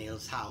into the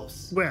male's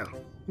house. Well,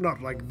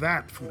 not like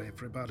that for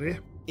everybody.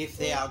 If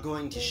they are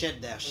going to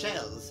shed their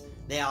shells,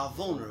 they are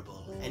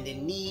vulnerable and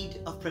in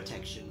need of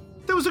protection.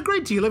 There was a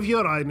great deal of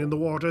urine in the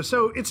water,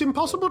 so it's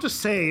impossible to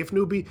say if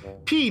Newbie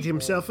peed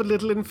himself a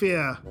little in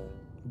fear.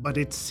 But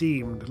it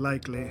seemed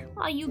likely.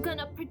 Are you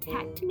gonna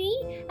protect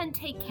me and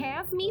take care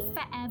of me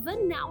forever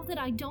now that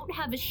I don't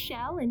have a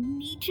shell and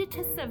need you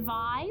to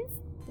survive?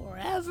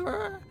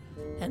 Forever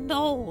and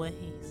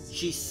always.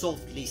 She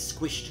softly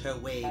squished her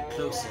way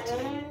closer to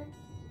him.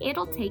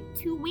 It'll take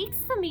 2 weeks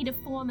for me to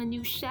form a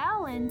new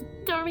shell, and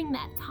during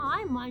that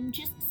time I'm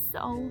just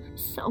so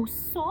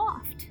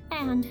soft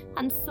and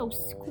so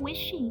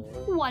squishy.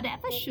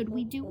 Whatever should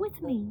we do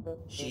with me?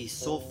 She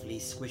softly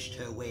squished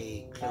her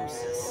way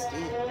closer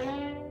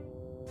still.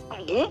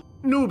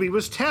 Newbie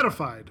was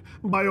terrified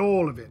by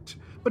all of it,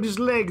 but his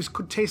legs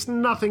could taste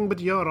nothing but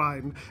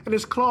urine, and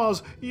his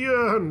claws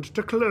yearned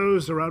to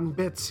close around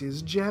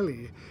Betsy's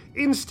jelly.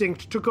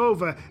 Instinct took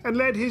over and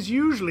led his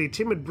usually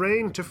timid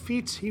brain to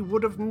feats he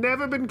would have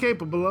never been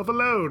capable of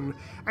alone,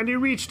 and he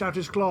reached out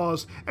his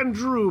claws and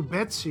drew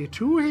Betsy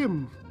to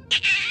him.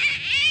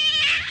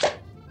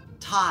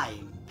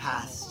 Time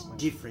passed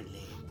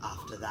differently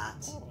after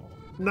that.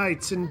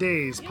 Nights and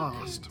days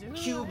passed.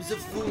 Cubes of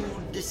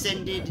food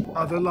descended.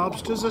 Other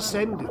lobsters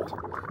ascended.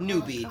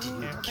 Newbie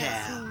didn't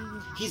care.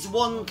 His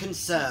one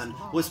concern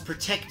was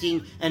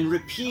protecting and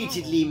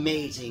repeatedly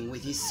mating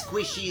with his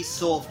squishy,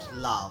 soft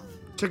love.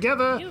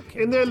 Together,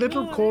 in their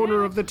little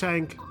corner of the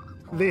tank,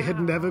 they had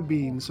never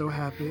been so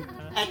happy.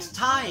 At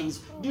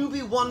times,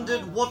 Newbie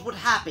wondered what would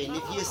happen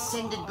if he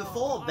ascended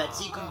before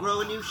Betsy could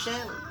grow a new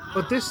shell.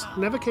 But this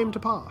never came to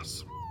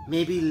pass.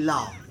 Maybe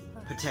love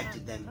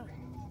protected them.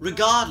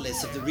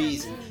 Regardless of the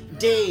reason,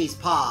 days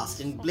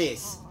passed in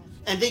bliss,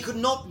 and they could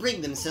not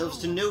bring themselves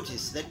to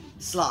notice that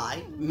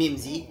Sly,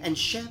 Mimsy, and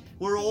Shep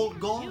were all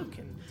gone,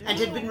 and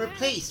had been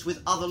replaced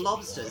with other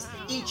lobsters,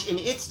 each in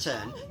its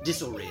turn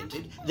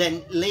disoriented,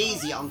 then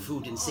lazy on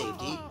food and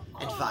safety,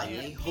 and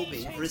finally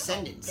hoping for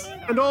ascendance.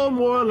 And all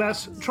more or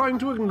less trying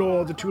to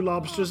ignore the two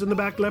lobsters in the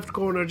back left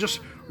corner,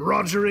 just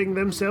rogering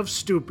themselves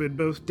stupid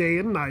both day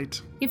and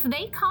night. If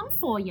they come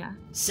for you,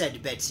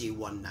 said Betsy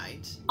one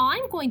night,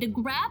 I'm going to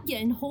grab you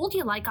and hold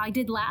you like I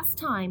did last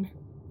time.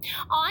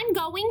 I'm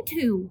going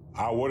to.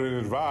 I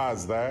wouldn't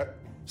advise that,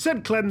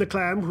 said Clem the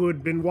Clam, who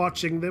had been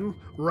watching them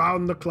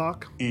round the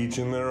clock. Each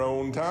in their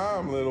own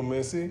time, little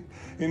missy.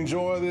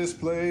 Enjoy this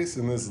place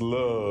and this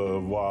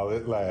love while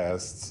it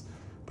lasts.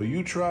 But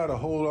you try to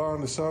hold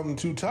on to something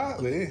too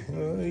tightly,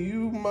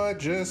 you might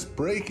just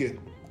break it.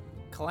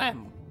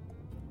 Clem,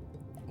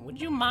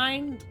 would you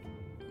mind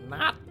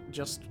not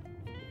just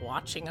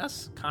watching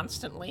us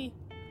constantly?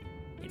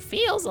 It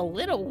feels a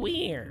little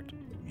weird.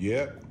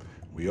 Yep,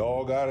 we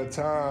all got a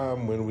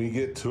time when we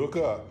get took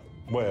up.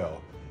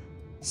 Well,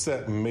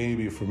 except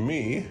maybe for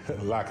me,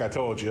 like I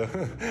told you,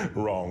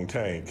 wrong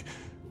tank.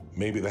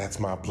 Maybe that's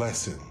my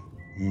blessing.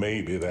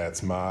 Maybe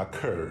that's my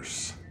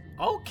curse.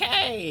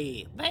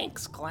 Okay,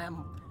 thanks,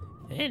 Clem.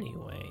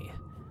 Anyway,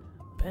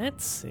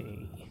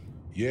 Betsy.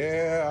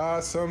 Yeah, I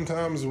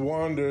sometimes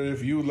wonder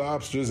if you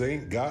lobsters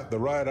ain't got the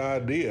right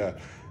idea.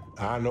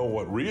 I know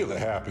what really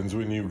happens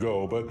when you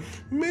go, but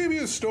maybe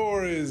a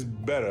story is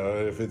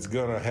better if it's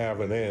gonna have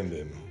an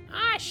ending.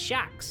 Ah,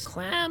 shucks,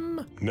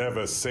 Clem.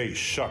 Never say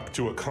shuck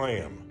to a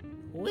clam.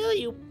 Will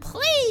you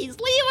please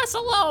leave us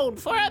alone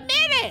for a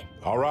minute?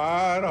 All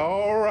right,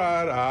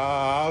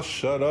 I'll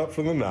shut up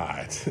for the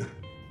night.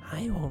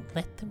 I won't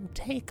let them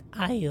take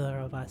either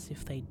of us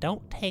if they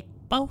don't take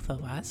both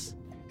of us.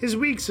 His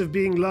weeks of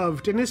being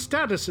loved and his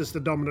status as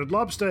the dominant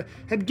lobster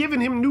had given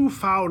him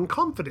newfound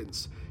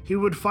confidence. He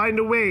would find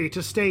a way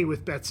to stay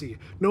with Betsy,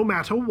 no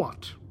matter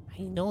what.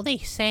 I know they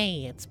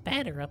say it's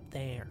better up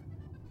there,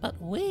 but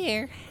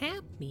we're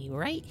happy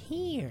right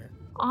here.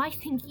 I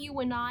think you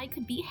and I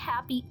could be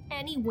happy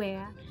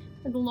anywhere,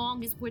 as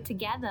long as we're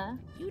together.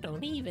 You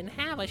don't even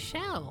have a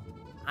shell.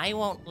 I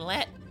won't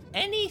let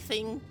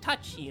anything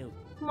touch you.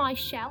 My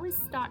shell is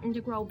starting to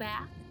grow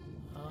back.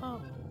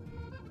 Oh.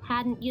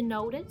 Hadn't you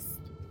noticed?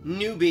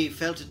 Newbie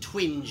felt a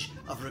twinge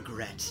of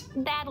regret.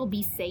 That'll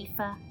be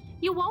safer.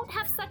 You won't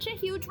have such a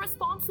huge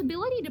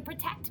responsibility to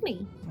protect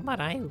me.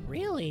 But I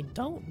really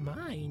don't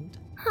mind.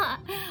 Huh,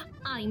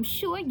 I'm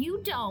sure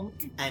you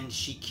don't. And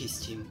she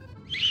kissed him.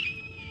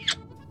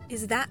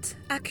 Is that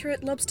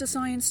accurate lobster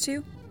science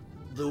too?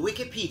 The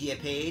Wikipedia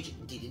page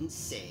didn't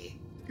say.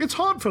 It's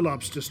hard for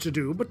lobsters to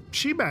do, but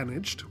she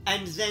managed.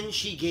 And then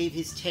she gave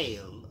his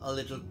tail a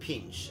little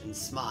pinch and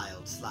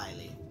smiled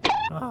slyly.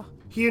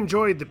 He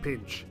enjoyed the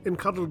pinch and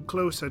cuddled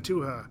closer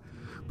to her.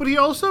 But he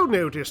also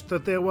noticed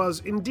that there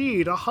was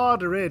indeed a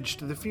harder edge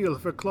to the feel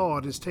of her claw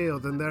on his tail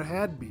than there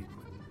had been.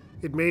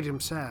 It made him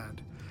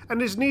sad, and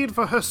his need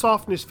for her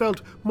softness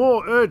felt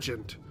more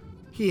urgent.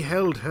 He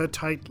held her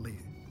tightly.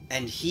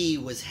 And he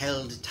was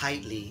held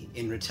tightly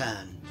in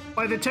return.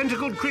 By the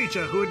tentacled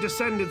creature who had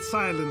descended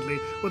silently,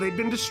 where they'd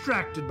been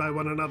distracted by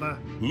one another.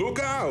 Look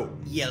out!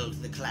 Yelled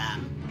the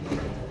clam.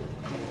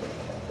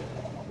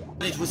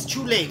 But it was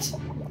too late.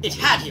 It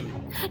had him.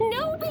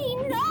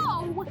 Newbie,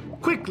 no!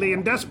 Quickly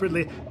and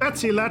desperately,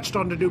 Betsy latched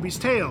onto Newbie's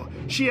tail.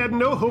 She had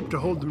no hope to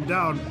hold them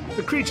down.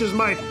 The creature's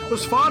might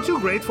was far too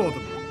great for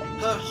them.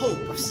 Her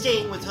hope of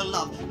staying with her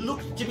love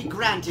looked to be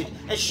granted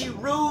as she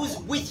rose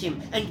with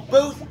him, and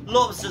both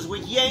lobsters were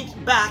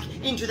yanked back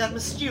into that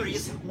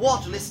mysterious,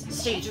 waterless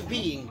state of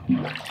being.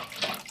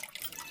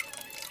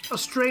 A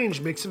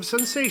strange mix of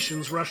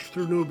sensations rushed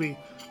through Newbie.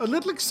 A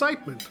little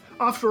excitement.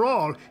 After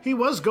all, he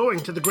was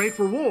going to the great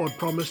reward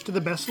promised to the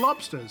best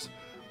lobsters.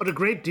 But a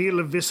great deal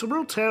of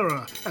visceral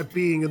terror at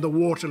being in the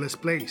waterless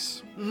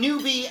place.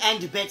 Newbie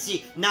and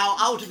Betsy, now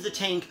out of the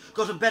tank,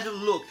 got a better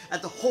look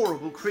at the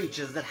horrible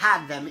creatures that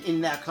had them in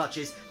their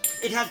clutches.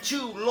 It had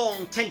 2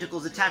 long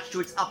tentacles attached to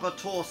its upper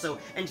torso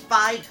and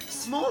 5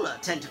 smaller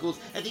tentacles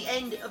at the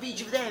end of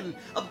each of them.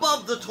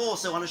 Above the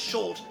torso on a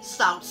short,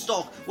 stout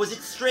stalk was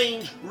its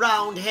strange,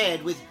 round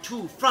head with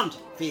 2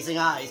 front-facing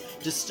eyes,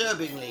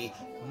 disturbingly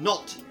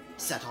not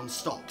set on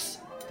stalks.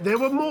 There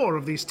were more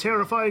of these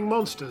terrifying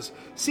monsters,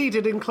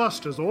 seated in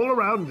clusters all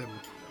around them,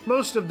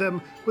 most of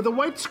them with a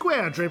white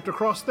square draped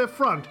across their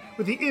front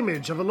with the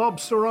image of a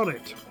lobster on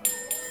it.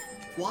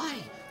 Why?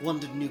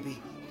 Wondered Newbie.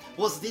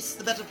 Was this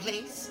the better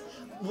place?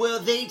 Were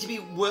they to be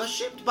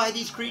worshipped by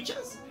these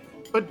creatures?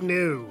 But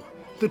no.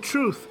 The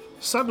truth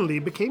suddenly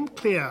became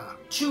clear.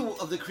 2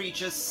 of the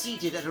creatures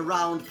seated at a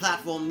round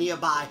platform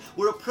nearby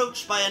were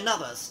approached by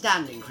another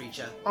standing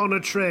creature. On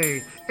a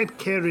tray, it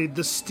carried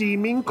the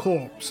steaming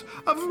corpse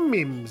of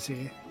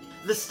Mimsy.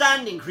 The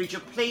standing creature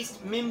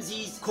placed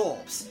Mimsy's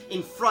corpse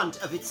in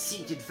front of its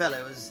seated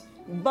fellows.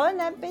 Bon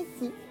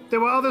appétit. There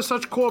were other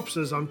such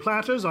corpses on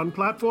platters, on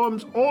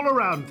platforms, all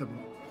around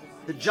them.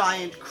 The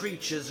giant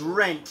creatures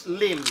rent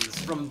limbs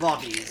from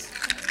bodies,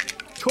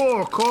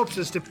 tore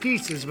corpses to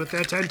pieces with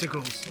their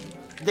tentacles.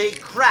 They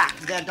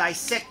cracked their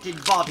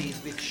dissected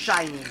bodies with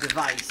shiny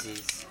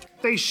devices.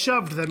 They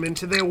shoved them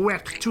into their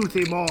wet,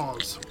 toothy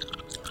maws.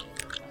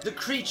 The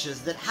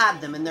creatures that had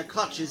them in their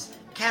clutches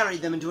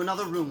carried them into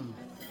another room.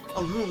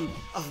 A room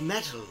of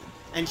metal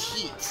and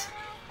heat.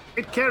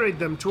 It carried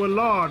them to a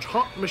large,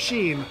 hot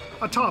machine.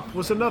 Atop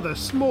was another,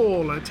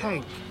 smaller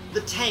tank.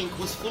 The tank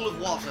was full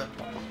of water,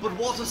 but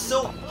water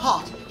so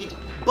hot it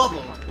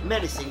bubbled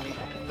menacingly.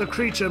 The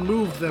creature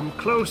moved them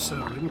closer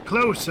and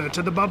closer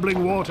to the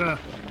bubbling water.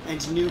 And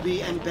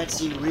Newbie and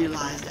Betsy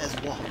realized as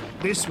one.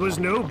 This was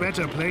no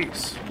better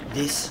place.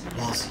 This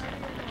was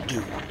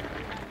doom.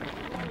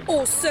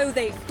 Or so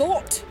they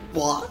thought.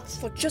 What?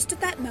 For just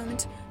at that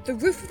moment, the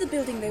roof of the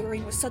building they were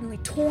in was suddenly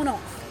torn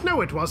off.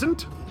 No, it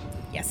wasn't.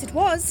 Yes, it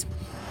was.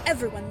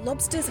 Everyone,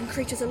 lobsters and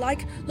creatures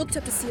alike, looked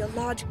up to see a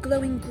large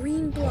glowing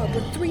green blob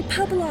with 3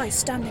 purple eyes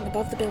standing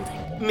above the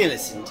building.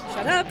 Millicent.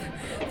 Shut up!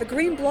 The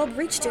green blob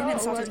reached in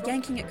and started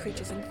yanking at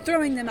creatures and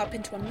throwing them up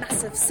into a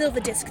massive silver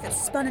disc that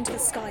spun into the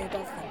sky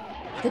above them.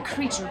 The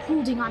creature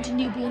holding onto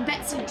Newbie and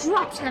Betsy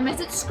dropped them as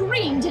it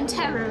screamed in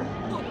terror.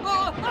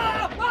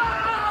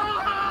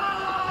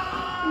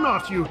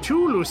 Not you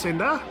too,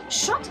 Lucinda.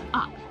 Shut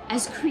up!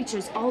 As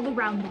creatures all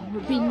around them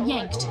were being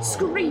yanked,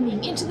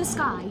 screaming into the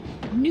sky,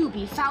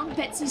 Newbie found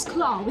Betsy's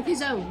claw with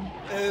his own.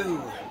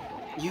 Oh,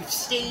 you've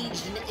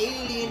staged an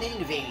alien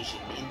invasion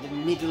in the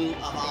middle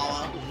of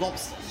our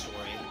lobster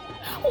story.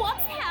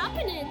 What's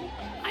happening?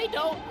 I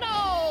don't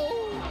know.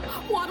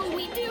 What'll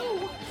we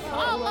do?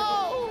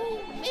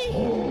 Follow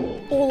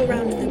me. All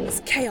around them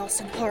was chaos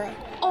and horror.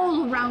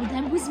 All around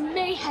them was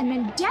mayhem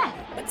and death.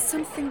 But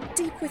something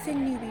deep within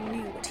Newbie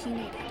knew what he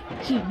needed.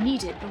 He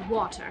needed the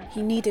water.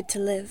 He needed to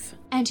live.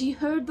 And he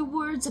heard the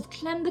words of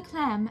Clem the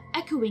Clam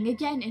echoing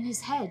again in his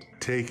head.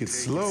 Take it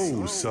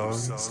slow, son.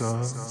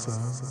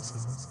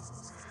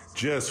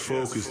 Just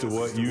focus to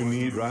what you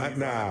need right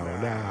now.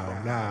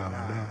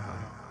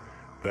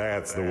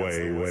 That's the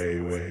way.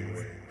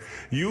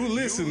 You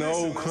listen to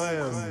old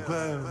Clem.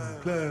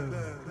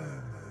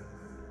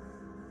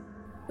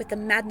 With the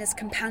madness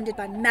compounded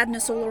by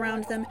madness all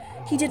around them,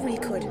 he did what he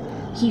could.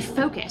 He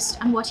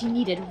focused on what he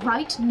needed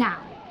right now,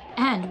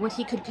 and what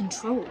he could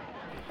control.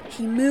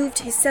 He moved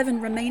his 7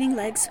 remaining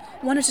legs,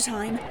 one at a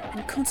time,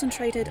 and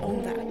concentrated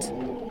on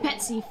that.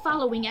 Betsy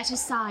following at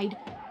his side,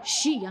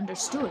 she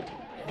understood.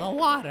 The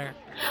water!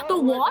 The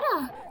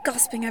water!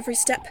 Gasping every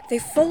step, they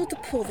followed the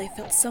pull they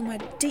felt somewhere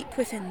deep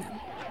within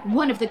them.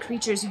 One of the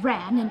creatures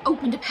ran and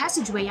opened a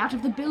passageway out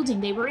of the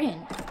building they were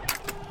in.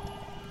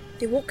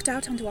 They walked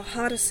out onto a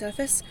harder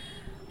surface.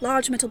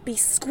 Large metal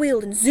beasts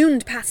squealed and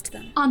zoomed past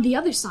them. On the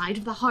other side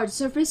of the hard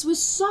surface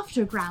was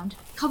softer ground,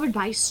 covered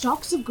by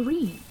stalks of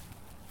green.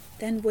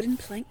 Then wooden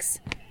planks.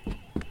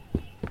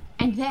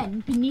 And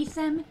then, beneath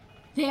them,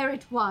 there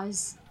it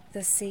was.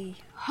 The sea.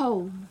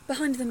 Home.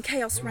 Behind them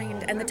chaos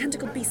reigned, and the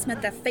tentacled beasts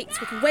met their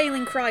fates with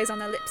wailing cries on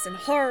their lips and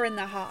horror in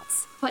their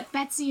hearts. But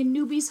Betsy and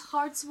Newbie's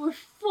hearts were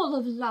full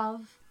of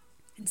love.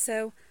 And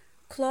so,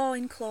 claw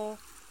in claw,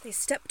 they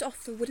stepped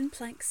off the wooden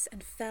planks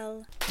and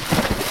fell.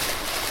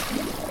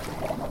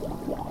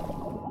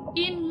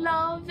 In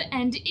love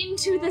and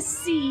into the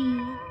sea.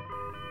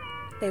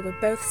 They were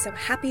both so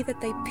happy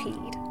that they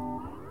peed.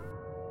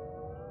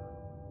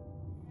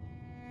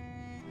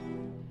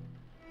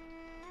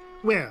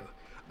 Well,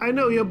 I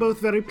know you're both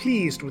very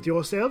pleased with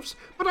yourselves,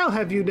 but I'll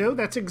have you know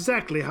that's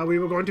exactly how we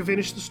were going to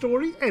finish the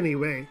story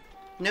anyway.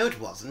 No, it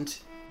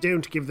wasn't.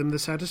 Don't give them the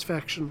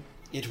satisfaction.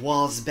 It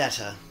was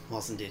better,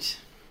 wasn't it?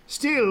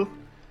 Still,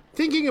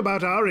 thinking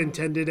about our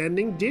intended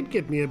ending did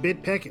get me a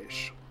bit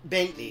peckish.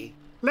 Bentley.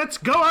 Let's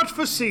go out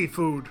for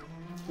seafood.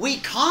 We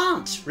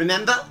can't,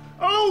 remember?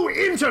 Oh,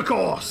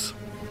 intercourse!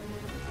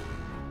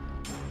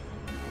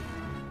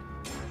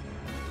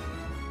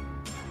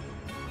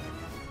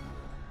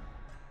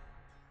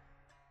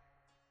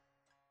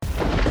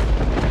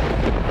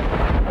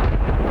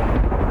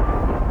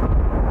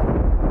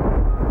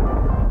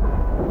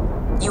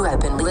 You have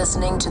been listening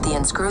listening to the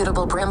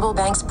inscrutable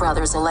Brimblebanks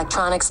Brothers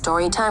electronic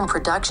storytime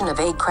production of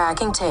A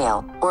Cracking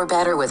Tale, or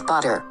Better with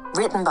Butter,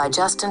 written by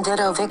Justin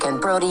Didovic and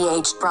Brody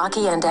H.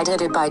 Brocky and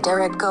edited by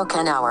Derek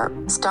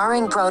Gokenauer,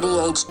 starring Brody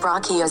H.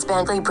 Brocky as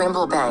Bentley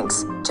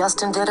Brimblebanks,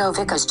 Justin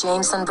Didovic as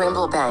Jameson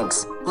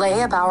Brimblebanks,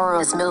 Leah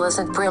Bauer as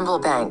Millicent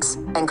Brimblebanks,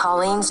 and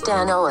Colleen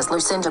Stano as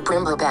Lucinda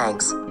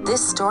Brimblebanks.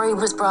 This story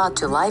was brought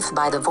to life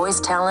by the voice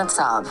talents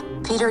of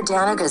Peter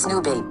Danig as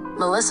Newbie,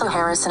 Melissa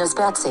Harrison as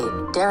Betsy,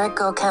 Derek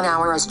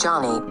Gokenauer as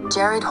Johnny,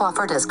 Jared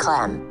Hofford as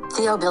Clem,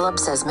 Theo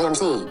Billups as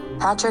Mimsy,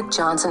 Patrick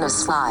Johnson as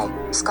Sly,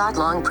 Scott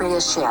Longpree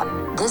as Shep.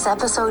 This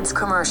episode's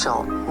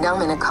commercial,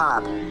 Gnome in a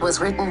Cob, was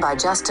written by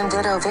Justin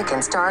Didovic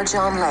and starred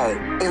John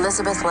Lay,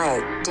 Elizabeth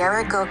Lay,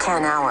 Derek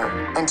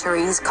Gokenauer, and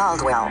Therese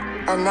Caldwell.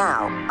 And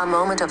now, a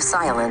moment of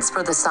silence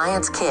for the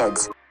science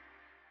kids.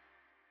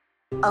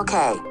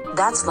 Okay,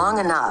 that's long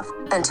enough.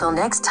 Until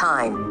next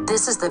time,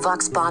 this is the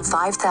VoxBot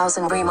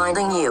 5000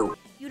 reminding you.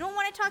 You don't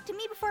want to talk to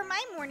me before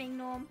my morning,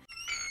 Gnome.